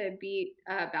about to beat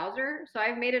Bowser. So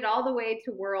I've made it all the way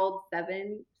to World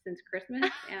 7 since Christmas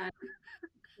and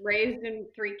raised in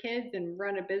 3 kids and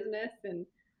run a business and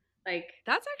like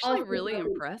that's actually really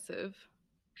impressive.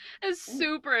 It's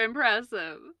super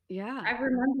impressive. Yeah. I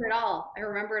remember it all.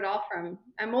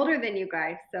 I'm older than you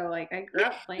guys, so like I grew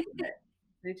up playing it.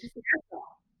 It's just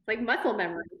like muscle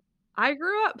memory. I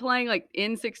grew up playing like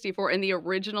N64 and the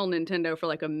original Nintendo for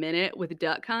like a minute with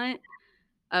Duck Hunt.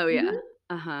 Oh yeah.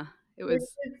 Uh-huh. It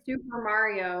was Super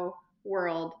Mario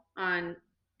World on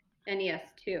NES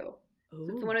too. So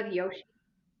it's one of the Yoshi.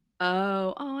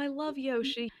 Oh, I love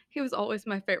Yoshi. He was always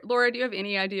my favorite. Laura, do you have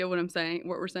any idea what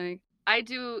we're saying? I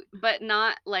do, but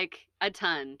not like a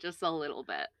ton, just a little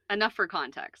bit. Enough for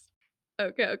context.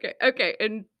 Okay.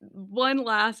 And one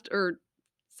last or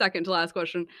second to last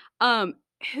question.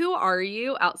 Who are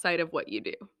you outside of what you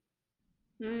do?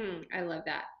 I love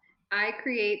that. I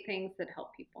create things that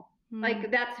help people.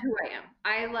 Like that's who I am.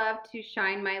 I love to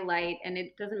shine my light, and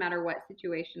it doesn't matter what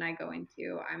situation I go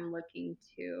into. I'm looking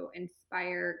to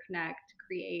inspire, connect,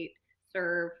 create,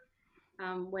 serve.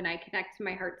 When I connect to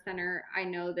my heart center, I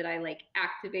know that I like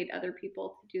activate other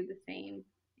people to do the same.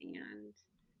 And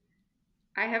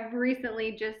I have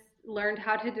recently just learned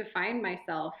how to define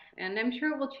myself, and I'm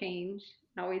sure it will change.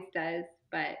 It always does,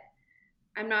 but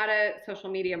I'm not a social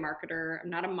media marketer. I'm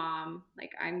not a mom.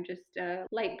 Like, I'm just a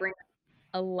light bringer.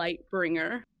 A light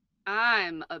bringer.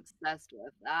 I'm obsessed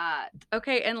with that.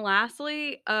 Okay, and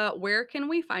lastly, where can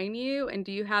we find you? And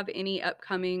do you have any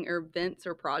upcoming events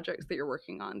or projects that you're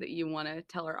working on that you want to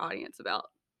tell our audience about?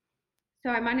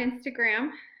 So I'm on Instagram.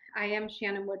 I am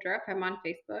Shannon Woodruff. I'm on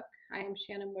Facebook. I am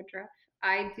Shannon Woodruff.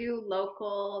 I do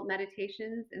local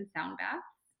meditations and sound baths.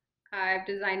 I've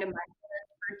designed a mindfulness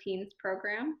for teens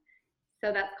program.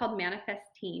 So that's called Manifest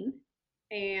Teen.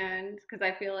 And because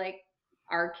I feel like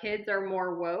our kids are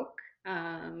more woke.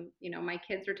 My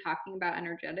kids are talking about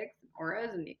energetics and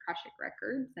auras and the Akashic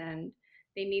records, and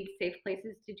they need safe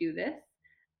places to do this.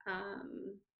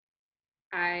 Um,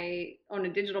 I own a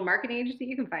digital marketing agency.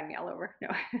 You can find me all over. No,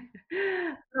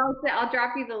 I'll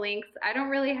drop you the links. I don't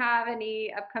really have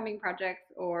any upcoming projects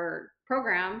or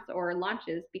programs or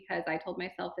launches because I told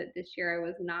myself that this year I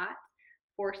was not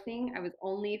forcing, I was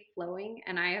only flowing,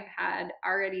 and I have had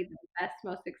already the best,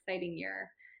 most exciting year.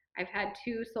 I've had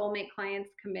two soulmate clients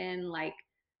come in, like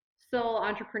soul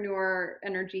entrepreneur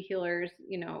energy healers,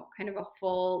 kind of a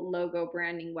full logo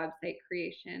branding website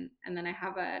creation. And then I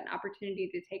have an opportunity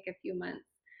to take a few months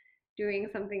doing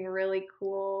something really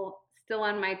cool, still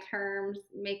on my terms,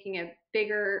 making a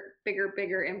bigger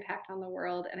impact on the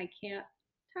world. And I can't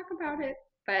talk about it,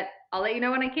 but I'll let you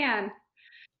know when I can.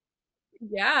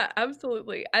 Yeah,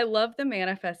 absolutely. I love the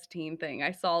manifesting thing.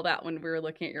 I saw that when we were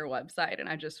looking at your website, and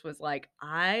I just was like,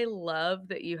 I love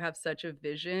that you have such a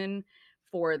vision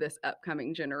for this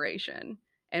upcoming generation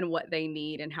and what they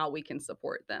need and how we can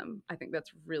support them. I think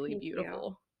that's really Thank you.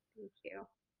 beautiful. Thank you.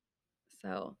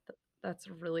 So that's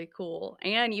really cool.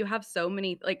 And you have so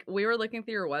many, like, we were looking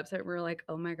through your website, we were like,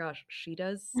 oh my gosh, she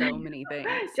does so many things.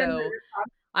 So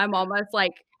I'm almost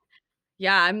like,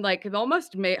 yeah, I'm like, I've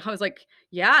almost made, I was like,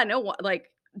 yeah, no,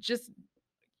 like, just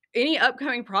any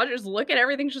upcoming projects, look at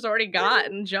everything she's already got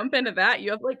and jump into that. You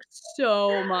have like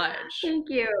so much. Thank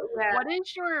you. Yeah. What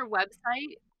is your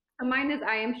website? So mine is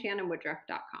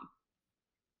iamshannonwoodruff.com.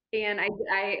 And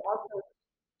I also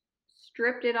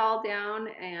stripped it all down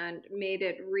and made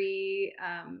it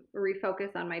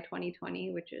refocus on my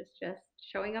 2020, which is just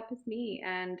showing up as me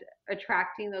and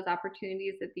attracting those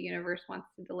opportunities that the universe wants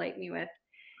to delight me with.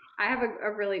 I have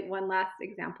a really one last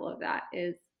example of that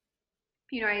is,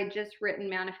 I had just written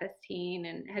Manifesting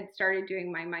and had started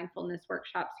doing my mindfulness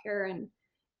workshops here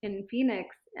in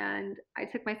Phoenix. And I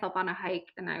took myself on a hike,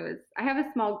 and I have a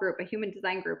small group, a human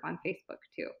design group on Facebook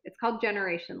too. It's called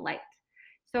Generation Light.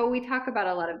 So we talk about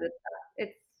a lot of this stuff.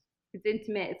 It's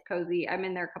intimate, it's cozy. I'm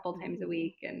in there a couple times a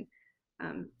week, and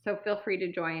so feel free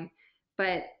to join.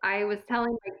 But I was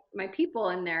telling my people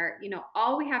in there,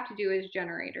 all we have to do as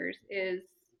generators is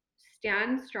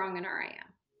stand strong in our I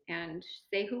am and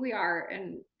say who we are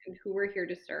and who we're here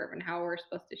to serve and how we're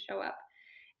supposed to show up.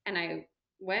 And I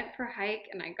went for a hike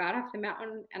and I got off the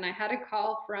mountain and I had a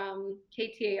call from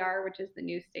KTAR, which is the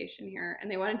news station here, and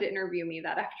they wanted to interview me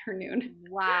that afternoon.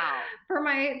 Wow. for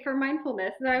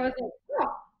mindfulness. And I was like,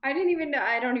 oh, I don't even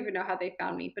know how they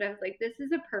found me, but I was like, this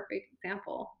is a perfect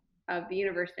example of the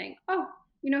universe saying, oh,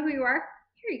 you know who you are?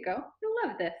 Here you go. You'll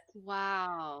love this.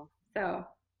 Wow. So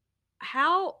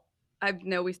How, I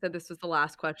know we said this was the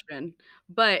last question,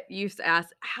 but you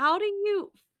asked, how do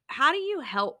you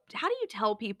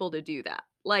tell people to do that?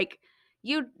 Like,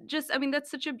 you just, I mean,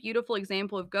 that's such a beautiful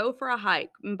example of go for a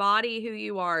hike, embody who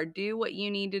you are, do what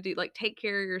you need to do, like take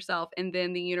care of yourself, and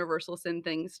then the universe will send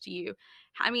things to you.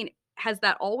 I mean, has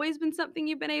that always been something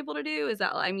you've been able to do? Is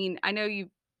that, I mean, I know you,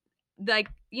 like,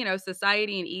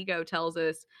 society and ego tells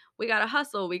us we got to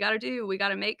hustle, we got to do, we got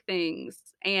to make things.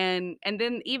 And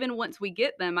then even once we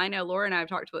get them, I know Laura and I have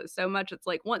talked about it so much. It's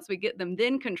like once we get them,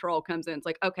 then control comes in. It's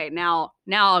like, okay, now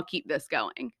I'll keep this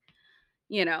going,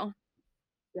 you know?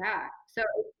 yeah, so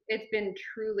it's been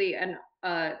truly an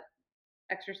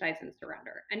exercise in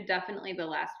surrender, and definitely the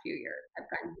last few years I've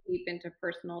gotten deep into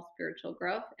personal spiritual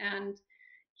growth and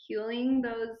healing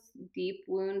those deep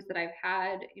wounds that I've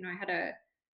had. I had a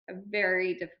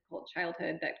very difficult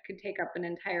childhood that could take up an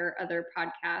entire other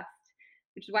podcast,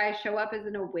 which is why I show up as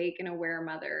an awake and aware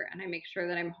mother, and I make sure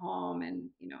that I'm home and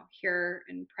here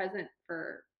and present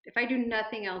for, if I do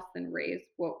nothing else than raise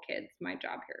woke kids, my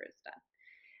job here is done.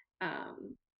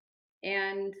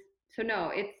 And so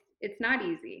no, it's not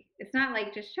easy. It's not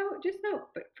like just know,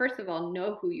 but first of all,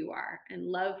 know who you are and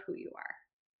love who you are.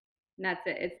 And that's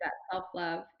it. It's that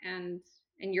self-love, and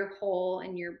you're whole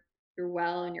and you're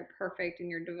well and you're perfect and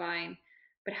you're divine.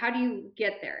 But how do you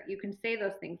get there? You can say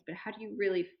those things, but how do you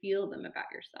really feel them about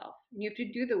yourself? And you have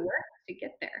to do the work to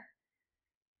get there.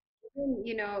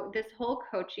 This whole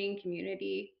coaching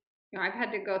community, I've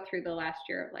had to go through the last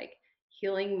year of like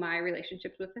healing my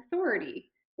relationships with authority.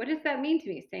 What does that mean to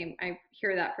me? Same, I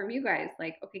hear that from you guys.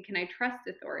 Like, okay, can I trust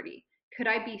authority? Could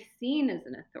I be seen as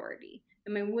an authority?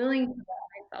 Am I willing to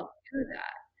let myself do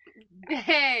that?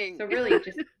 Dang. So really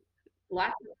just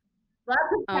lots of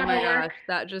Oh my shadow work. gosh,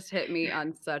 that just hit me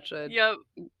on such a Yep.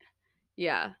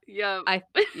 yeah. Yep.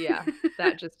 Yeah,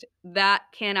 that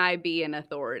can I be an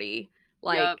authority? Yep.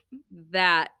 Like,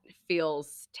 that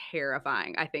feels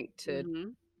terrifying, I think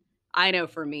Mhm. I know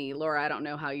for me, Laura, I don't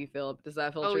know how you feel, but does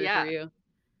that feel Oh, true for yeah. you?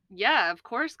 Yeah, of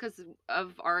course, because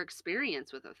of our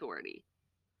experience with authority.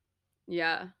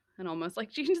 Yeah, and almost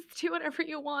like, "You can just do whatever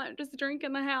you want, just drink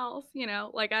in the house,"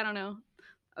 like, I don't know.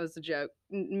 That was a joke.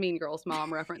 Mean Girls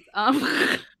mom reference.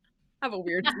 I have a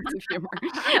weird sense of humor.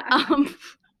 Um,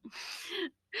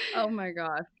 oh my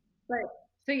gosh. But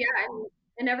so yeah,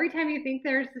 and every time you think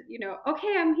there's,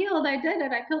 okay, I'm healed, I did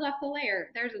it, I peeled off the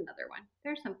layer, there's another one.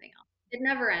 There's something else. It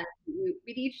never ends.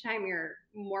 With each time you're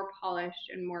more polished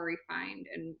and more refined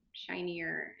and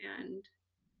shinier,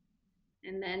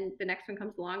 and then the next one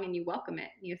comes along and you welcome it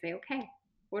and you say, okay,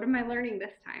 what am I learning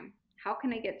this time? How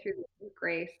can I get through this with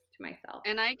grace to myself?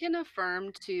 And I can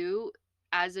affirm too,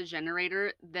 as a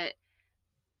generator, that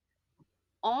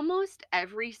almost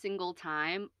every single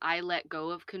time I let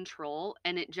go of control,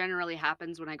 and it generally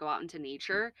happens when I go out into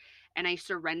nature and I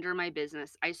surrender my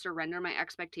business, I surrender my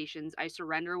expectations, I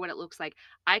surrender what it looks like.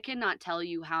 I cannot tell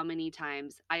you how many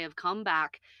times I have come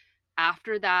back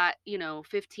after that,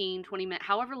 15, 20 minutes,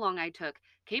 however long I took,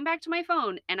 came back to my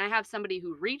phone and I have somebody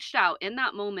who reached out in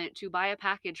that moment to buy a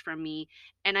package from me.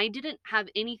 And I didn't have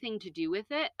anything to do with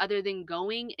it other than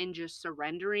going and just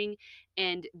surrendering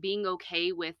and being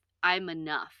okay with I'm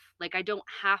enough. Like, I don't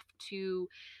have to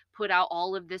put out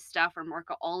all of this stuff or mark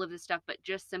out all of this stuff, but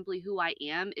just simply who I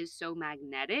am is so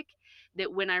magnetic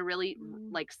that when I really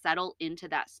like settle into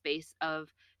that space of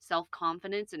self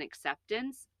confidence and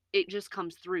acceptance, it just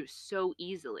comes through so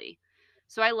easily.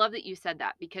 So I love that you said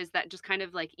that because that just kind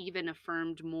of like even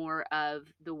affirmed more of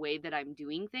the way that I'm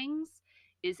doing things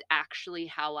is actually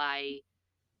how I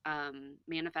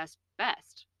manifest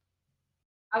best.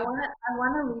 I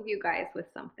wanna leave you guys with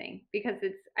something because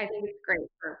I think it's great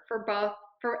for both,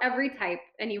 for every type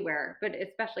anywhere, but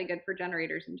especially good for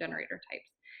generators and generator types,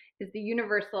 is the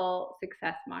universal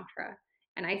success mantra.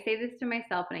 And I say this to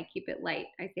myself and I keep it light.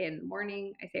 I say it in the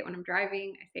morning, I say it when I'm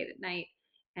driving, I say it at night,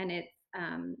 and it's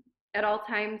at all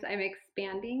times I'm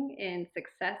expanding in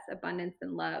success, abundance,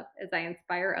 and love as I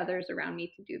inspire others around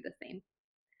me to do the same.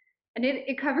 And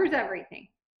it covers everything.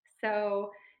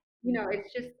 So,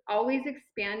 it's just always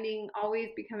expanding, always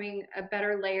becoming a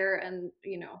better layer and,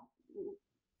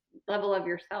 level of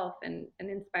yourself, and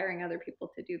inspiring other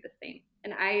people to do the same.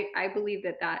 And I believe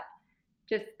that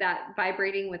just that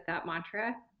vibrating with that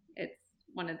mantra, it's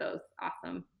one of those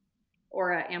awesome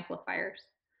aura amplifiers.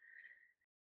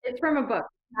 It's from a book,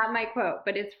 not my quote,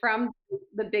 but it's from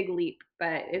The Big Leap.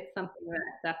 But it's something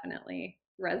that definitely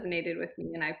resonated with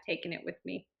me, and I've taken it with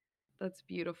me. That's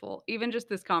beautiful. Even just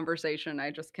this conversation,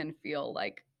 I just can feel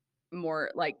like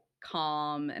more like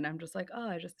calm and I'm just like, "Oh,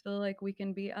 I just feel like we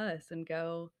can be us and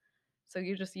go." So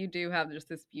you do have just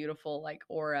this beautiful like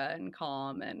aura and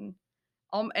calm and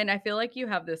I feel like you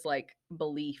have this like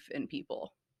belief in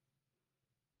people.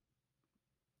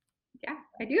 Yeah,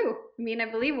 I do. I mean,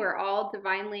 I believe we're all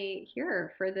divinely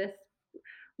here for this.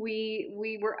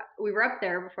 We were up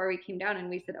there before we came down, and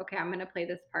we said, okay, I'm going to play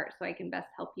this part so I can best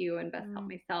help you and best help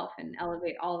myself and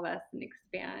elevate all of us and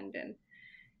expand.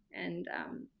 And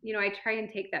I try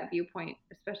and take that viewpoint,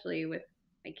 especially with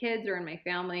my kids or in my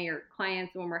family or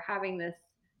clients when we're having this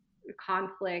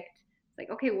conflict. It's like,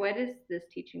 okay, what is this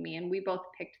teaching me? And we both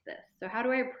picked this. So how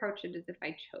do I approach it as if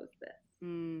I chose this?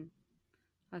 Mm,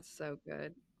 that's so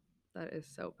good. That is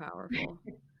so powerful.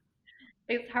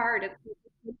 It's hard.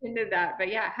 It's into that, but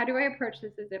yeah, how do I approach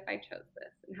this as if I chose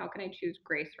this, and how can I choose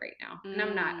grace right now? And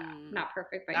I'm not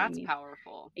perfect by any That's means.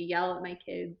 powerful. I yell at my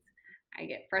kids. I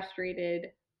get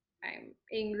frustrated. I'm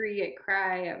angry. I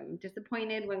cry. I'm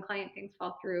disappointed when client things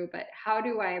fall through. But how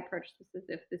do I approach this as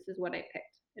if this is what I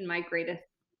picked in my greatest,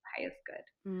 highest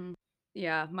good? Mm.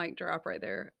 Yeah, mic drop right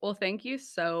there. Well, thank you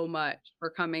so much for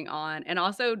coming on and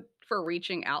also for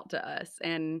reaching out to us.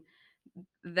 And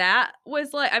that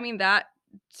was like, I mean, that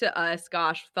to us,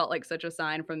 gosh, felt like such a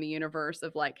sign from the universe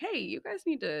of like, hey, you guys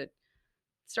need to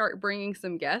start bringing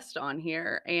some guests on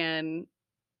here. And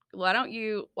why don't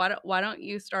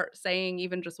you start saying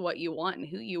even just what you want and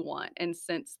who you want? And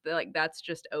since like that's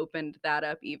just opened that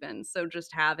up even. So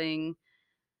just having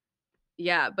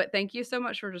yeah, but thank you so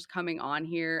much for just coming on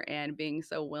here and being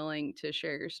so willing to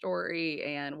share your story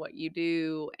and what you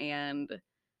do and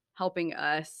helping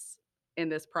us in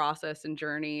this process and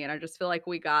journey. And I just feel like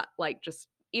we got like just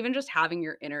even just having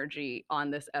your energy on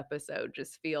this episode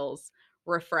just feels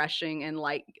refreshing and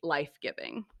like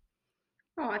life-giving.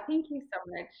 Oh, thank you so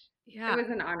much. It Yeah. was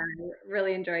an honor. I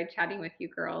really enjoyed chatting with you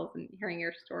girls and hearing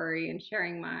your story and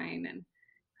sharing mine and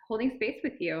holding space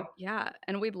with you. Yeah,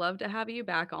 and we'd love to have you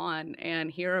back on and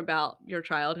hear about your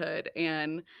childhood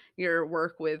and your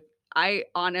work with I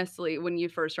honestly, when you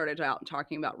first started out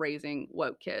talking about raising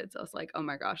woke kids, I was like, oh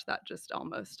my gosh, that just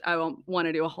almost, I want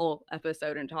to do a whole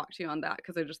episode and talk to you on that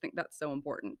because I just think that's so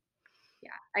important. Yeah,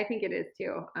 I think it is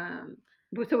too.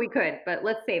 So we could, but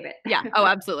let's save it. Yeah. Oh,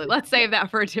 absolutely. Let's save that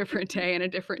for a different day and a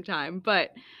different time.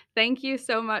 But thank you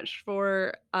so much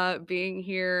for being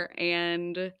here.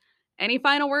 And any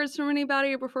final words from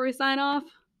anybody before we sign off?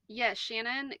 Yes,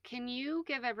 Shannon, can you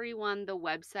give everyone the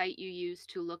website you use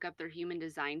to look up their human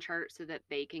design chart so that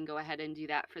they can go ahead and do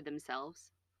that for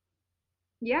themselves?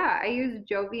 Yeah, I use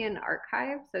Jovian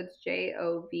Archive, so it's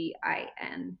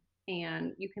Jovin,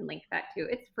 and you can link that too.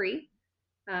 It's free.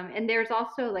 And there's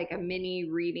also like a mini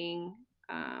reading,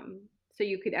 so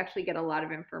you could actually get a lot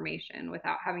of information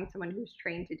without having someone who's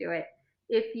trained to do it.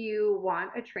 If you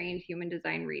want a trained human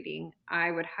design reading,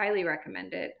 I would highly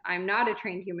recommend it. I'm not a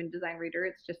trained human design reader,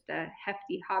 it's just a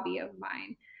hefty hobby of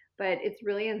mine, but it's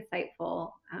really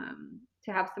insightful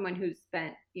to have someone who's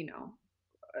spent,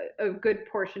 a good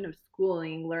portion of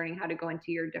schooling learning how to go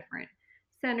into your different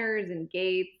centers and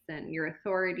gates and your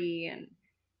authority, and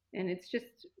it's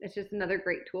just another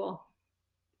great tool.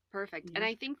 Perfect. Yeah. And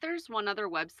I think there's one other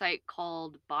website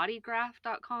called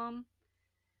bodygraph.com.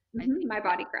 I think, My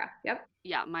body graph. Yep.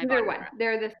 yeah, my Either body one. graph.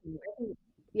 They're the same.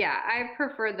 Yeah, I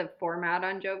prefer the format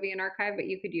on Jovian Archive, but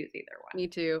you could use either one. Me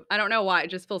too. I don't know why. It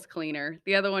just feels cleaner.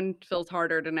 The other one feels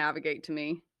harder to navigate to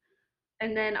me.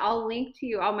 And then I'll link to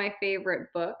you all my favorite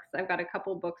books. I've got a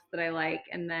couple books that I like.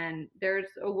 And then there's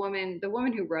the woman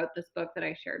who wrote this book that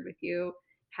I shared with you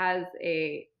has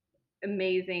a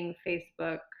amazing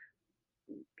Facebook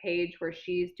page where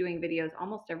she's doing videos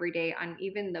almost every day on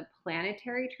even the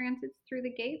planetary transits through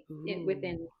the gates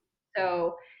within.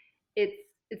 So it's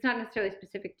it's not necessarily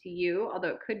specific to you, although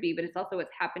it could be, but it's also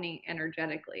what's happening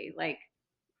energetically. Like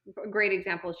a great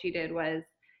example she did was,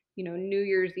 New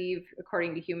Year's Eve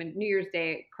New Year's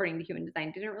Day according to human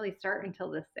design didn't really start until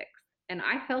the 6th. And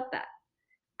I felt that.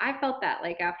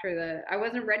 Like I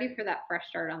wasn't ready for that fresh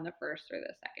start on the 1st or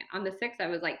the 2nd. On the 6th, I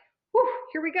was like, whew,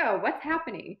 here we go. What's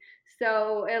happening?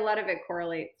 So a lot of it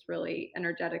correlates really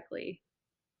energetically,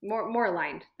 more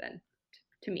aligned than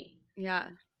to me. Yeah.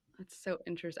 That's so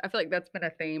interesting. I feel like that's been a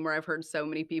theme where I've heard so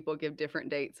many people give different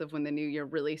dates of when the new year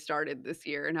really started this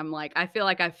year. And I'm like, I feel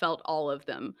like I felt all of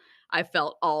them. I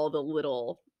felt all the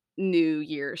little new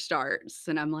year starts.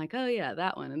 And I'm like, oh, yeah,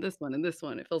 that one and this one and this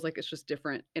one. It feels like it's just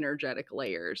different energetic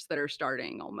layers that are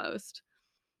starting almost.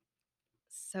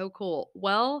 So cool.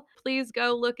 Well, please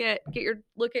go look at your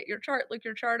chart, look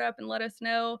your chart up and let us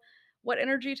know what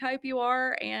energy type you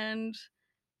are and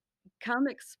come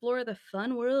explore the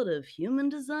fun world of human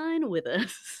design with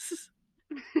us.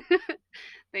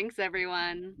 Thanks,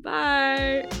 everyone.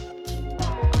 Bye.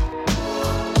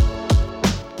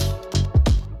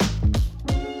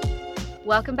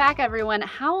 Welcome back, everyone.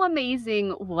 How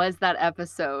amazing was that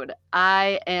episode?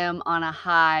 I am on a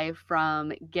high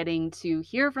from getting to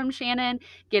hear from Shannon,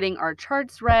 getting our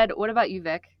charts read. What about you,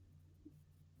 Vic?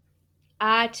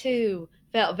 I, too,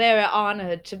 felt very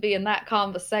honored to be in that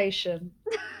conversation.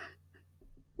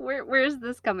 Where's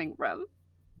this coming from?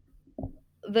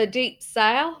 The deep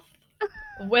south,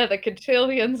 where the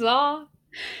cotillions are.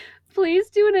 Please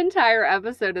do an entire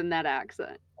episode in that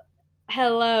accent.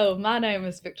 Hello, my name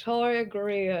is Victoria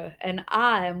Greer, and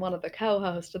I am one of the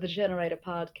co-hosts of the Generator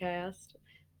podcast.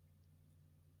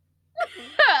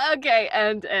 Okay,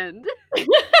 end. That's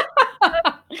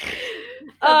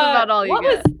about all you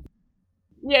get.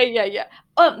 Yeah.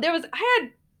 There was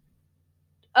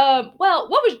well,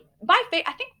 what was I think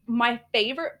my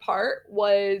favorite part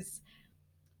was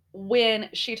when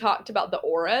she talked about the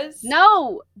auras.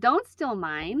 No, don't steal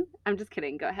mine. I'm just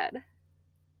kidding. Go ahead.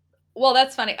 Well,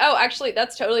 that's funny. Oh, actually,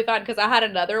 that's totally fine because I had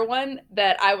another one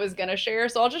that I was gonna share,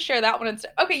 so I'll just share that one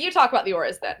instead. Okay, you talk about the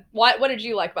auras then. What did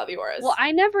you like about the auras? Well,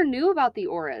 I never knew about the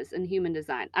auras in human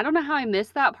design. I don't know how I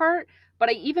missed that part, but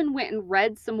I even went and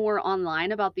read some more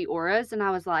online about the auras, and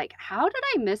I was like, how did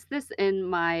I miss this in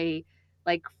my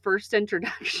like first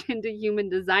introduction to human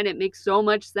design. It makes so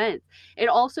much sense. It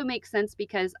also makes sense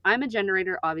because I'm a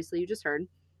generator, obviously, you just heard.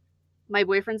 My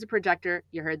boyfriend's a projector,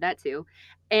 you heard that too.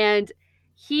 And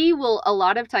he will a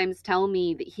lot of times tell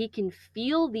me that he can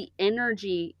feel the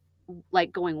energy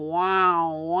like going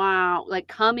wow, wow, like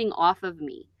coming off of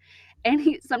me. And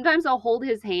he sometimes I'll hold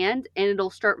his hand and it'll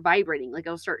start vibrating, like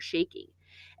it'll start shaking.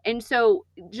 And so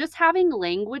just having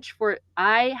language for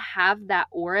I have that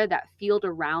aura, that field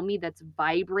around me that's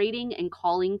vibrating and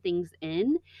calling things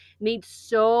in made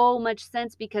so much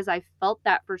sense because I felt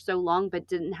that for so long but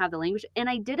didn't have the language. And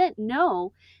I didn't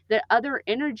know that other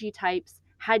energy types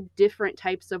had different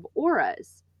types of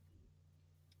auras.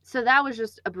 So that was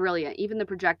just a brilliant. Even the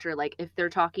projector, like if they're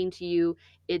talking to you,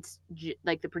 it's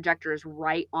like the projector is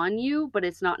right on you, but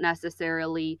it's not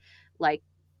necessarily like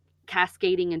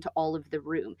cascading into all of the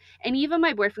room. And even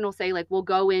my boyfriend will say, like, we'll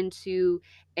go into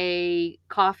a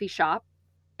coffee shop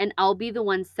and I'll be the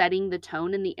one setting the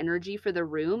tone and the energy for the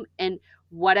room. And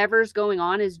whatever's going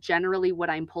on is generally what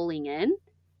I'm pulling in.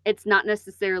 It's not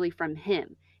necessarily from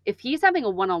him. If he's having a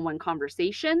one on one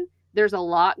conversation, there's a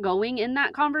lot going in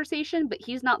that conversation, but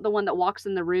he's not the one that walks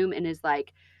in the room and is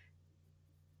like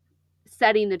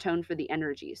setting the tone for the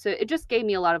energy. So it just gave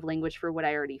me a lot of language for what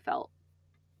I already felt.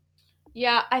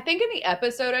 Yeah, I think in the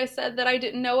episode I said that I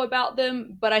didn't know about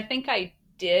them, but I think I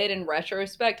did in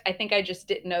retrospect. I think I just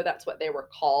didn't know that's what they were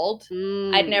called.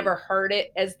 I'd never heard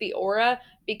it as the aura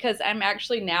because I'm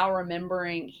actually now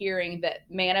remembering hearing that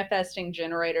manifesting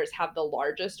generators have the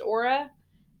largest aura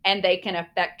and they can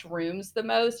affect rooms the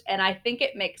most. And I think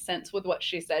it makes sense with what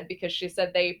she said because she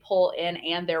said they pull in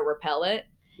and they're repellent.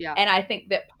 Yeah. And I think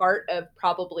that part of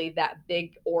probably that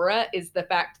big aura is the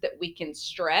fact that we can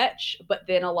stretch, but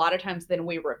then a lot of times then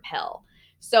we repel.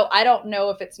 So I don't know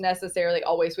if it's necessarily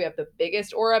always we have the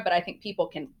biggest aura, but I think people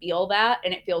can feel that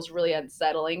and it feels really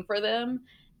unsettling for them.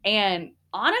 And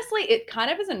honestly, it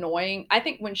kind of is annoying. I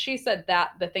think when she said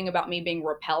that, the thing about me being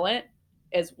repellent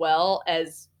as well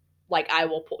as like I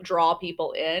will draw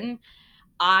people in,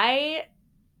 I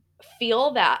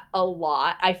feel that a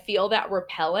lot. I feel that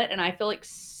repellent and I feel like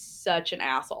such an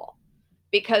asshole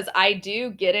because I do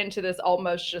get into this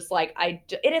almost just like and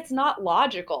it's not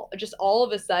logical. Just all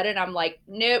of a sudden I'm like,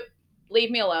 nope, leave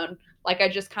me alone. Like I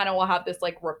just kind of will have this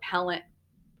like repellent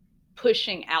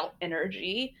pushing out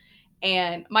energy.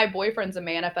 And my boyfriend's a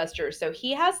manifester, so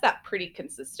he has that pretty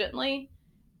consistently.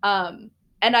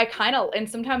 And I kind of, and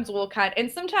sometimes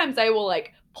and sometimes I will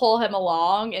like pull him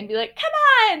along and be like, come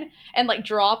on, and like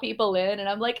draw people in. And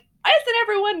I'm like, isn't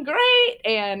everyone great?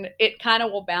 And it kind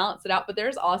of will balance it out. But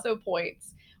there's also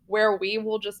points where we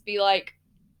will just be like,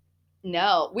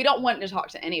 no, we don't want to talk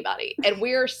to anybody. And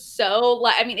we're so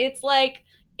like, I mean, it's like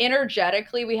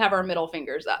energetically, we have our middle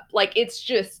fingers up. Like, it's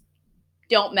just,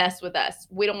 don't mess with us.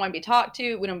 We don't want to be talked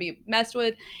to. We don't be messed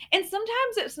with. And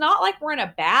sometimes it's not like we're in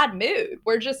a bad mood.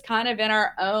 We're just kind of in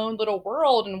our own little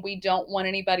world and we don't want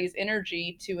anybody's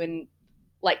energy to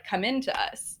like come into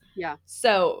us. Yeah.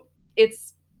 So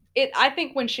I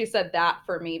think when she said that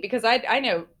for me, because I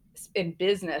know in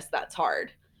business that's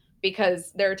hard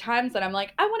because there are times that I'm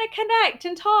like, I want to connect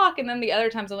and talk. And then the other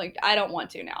times I'm like, I don't want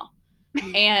to now.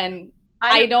 And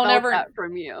I don't felt ever that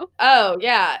from you. Oh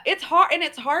yeah, it's hard, and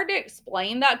it's hard to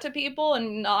explain that to people,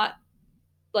 and not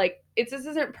like this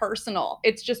isn't personal.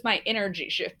 It's just my energy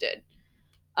shifted.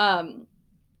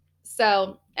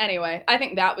 So anyway, I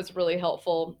think that was really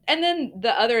helpful. And then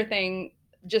the other thing,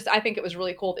 just I think it was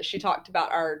really cool that she talked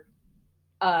about our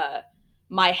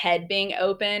my head being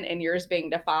open and yours being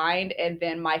defined, and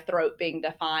then my throat being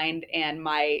defined and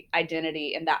my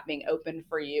identity and that being open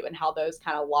for you, and how those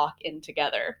kind of lock in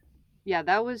together. Yeah,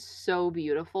 that was so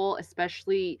beautiful.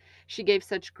 Especially, she gave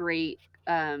such great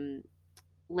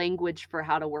language for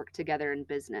how to work together in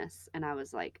business. And I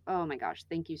was like, oh my gosh,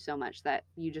 thank you so much that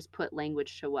you just put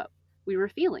language to what we were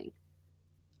feeling.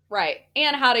 Right.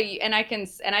 And how to, and I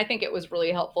think it was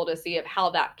really helpful to see of how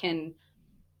that can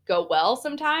go well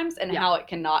sometimes and how it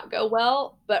cannot go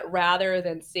well, but rather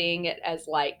than seeing it as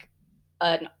like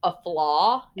a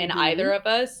flaw in either of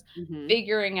us,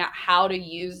 figuring out how to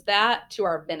use that to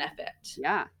our benefit.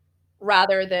 Yeah.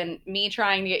 Rather than me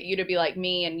trying to get you to be like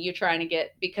me and you trying to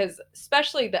get, because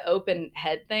especially the open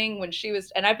head thing when she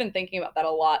was, and I've been thinking about that a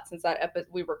lot since that episode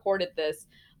we recorded this,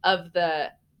 of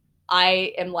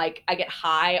I am like, I get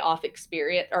high off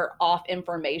experience or off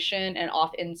information and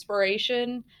off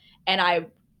inspiration. And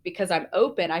because I'm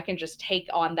open, I can just take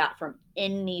on that from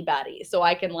anybody. So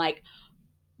I can like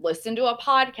listen to a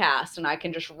podcast and I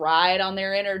can just ride on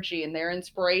their energy and their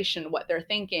inspiration, what they're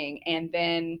thinking. And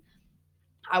then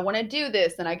I want to do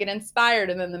this, and I get inspired,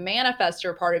 and then the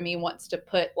manifester part of me wants to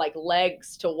put like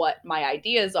legs to what my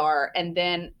ideas are, and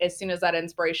then as soon as that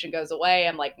inspiration goes away,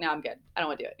 I'm like, no, I'm good. I don't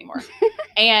want to do it anymore.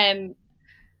 And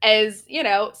as you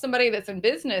know, somebody that's in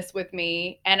business with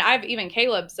me, and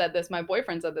Caleb said this, my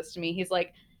boyfriend said this to me, he's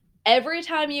like, every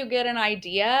time you get an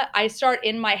idea, I start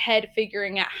in my head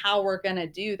figuring out how we're going to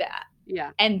do that.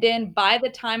 Yeah. And then by the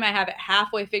time I have it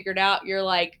halfway figured out, you're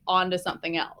like on to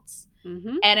something else.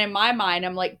 Mm-hmm. And in my mind,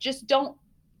 I'm like, just don't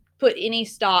put any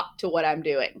stock to what I'm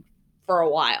doing for a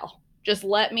while. Just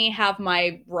let me have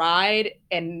my ride,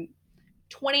 and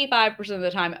 25% of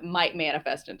the time it might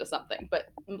manifest into something, but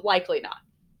likely not.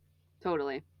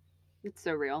 Totally. It's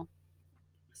so real.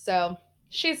 So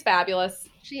she's fabulous.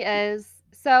 She is.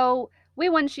 So we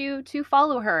want you to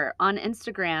follow her on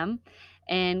Instagram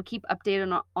and keep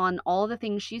updated on all the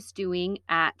things she's doing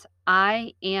at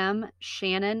I am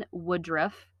Shannon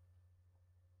Woodruff.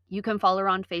 You can follow her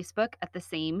on Facebook at the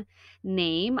same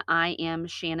name, I am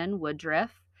Shannon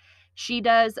Woodruff. She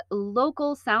does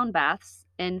local sound baths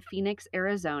in Phoenix,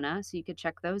 Arizona, so you could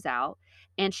check those out.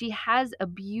 And she has a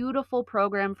beautiful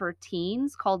program for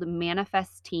teens called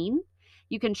Manifest Teen.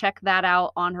 You can check that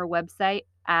out on her website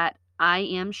at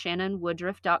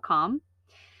IamShannonWoodruff.com.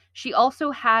 She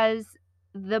also has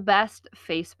the best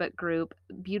Facebook group,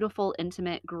 beautiful,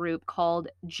 intimate group called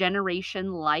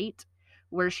Generation Light,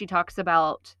 where she talks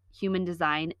about human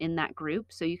design in that group,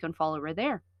 so you can follow her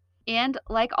there. And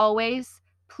like always,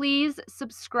 please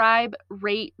subscribe,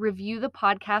 rate, review the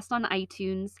podcast on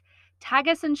iTunes, tag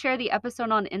us and share the episode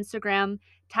on Instagram,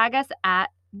 tag us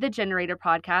at The Generator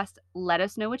Podcast, let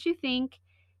us know what you think,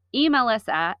 email us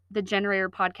at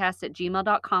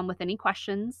thegeneratorpodcast@gmail.com with any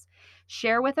questions,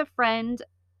 share with a friend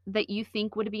that you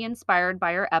think would be inspired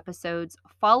by our episodes,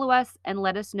 follow us and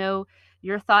let us know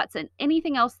your thoughts and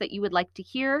anything else that you would like to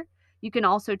hear. You can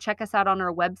also check us out on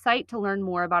our website to learn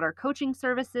more about our coaching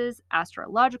services,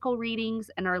 astrological readings,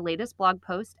 and our latest blog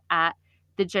post at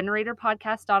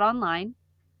thegeneratorpodcast.online.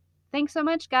 Thanks so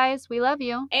much, guys. We love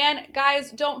you. And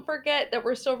guys, don't forget that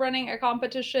we're still running a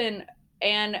competition,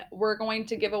 and we're going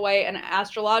to give away an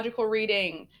astrological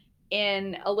reading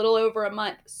in a little over a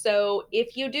month. So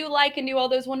if you do like and do all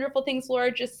those wonderful things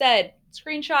Laura just said,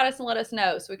 screenshot us and let us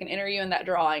know so we can enter you in that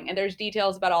drawing. And there's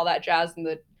details about all that jazz in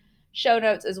the show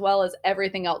notes, as well as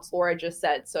everything else Laura just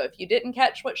said. So if you didn't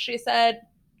catch what she said,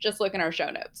 just look in our show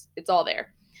notes. It's all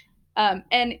there.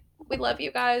 And we love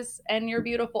you guys, and you're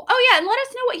beautiful. Oh yeah, and let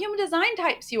us know what human design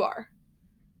types you are.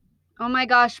 Oh my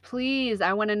gosh, please.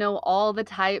 I want to know all the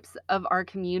types of our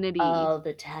community. All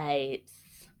the types.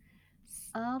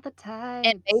 All the types.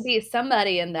 And maybe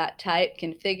somebody in that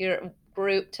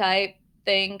group type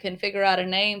thing can figure out a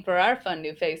name for our fun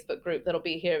new Facebook group that'll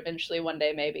be here eventually one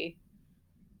day, maybe.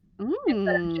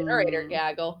 Instead of Generator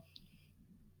Gaggle.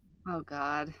 Oh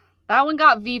God. That one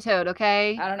got vetoed,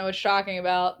 okay? I don't know what you're talking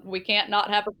about. We can't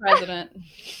not have a president.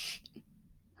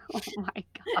 Oh my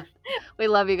God. We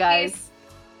love you guys. Peace.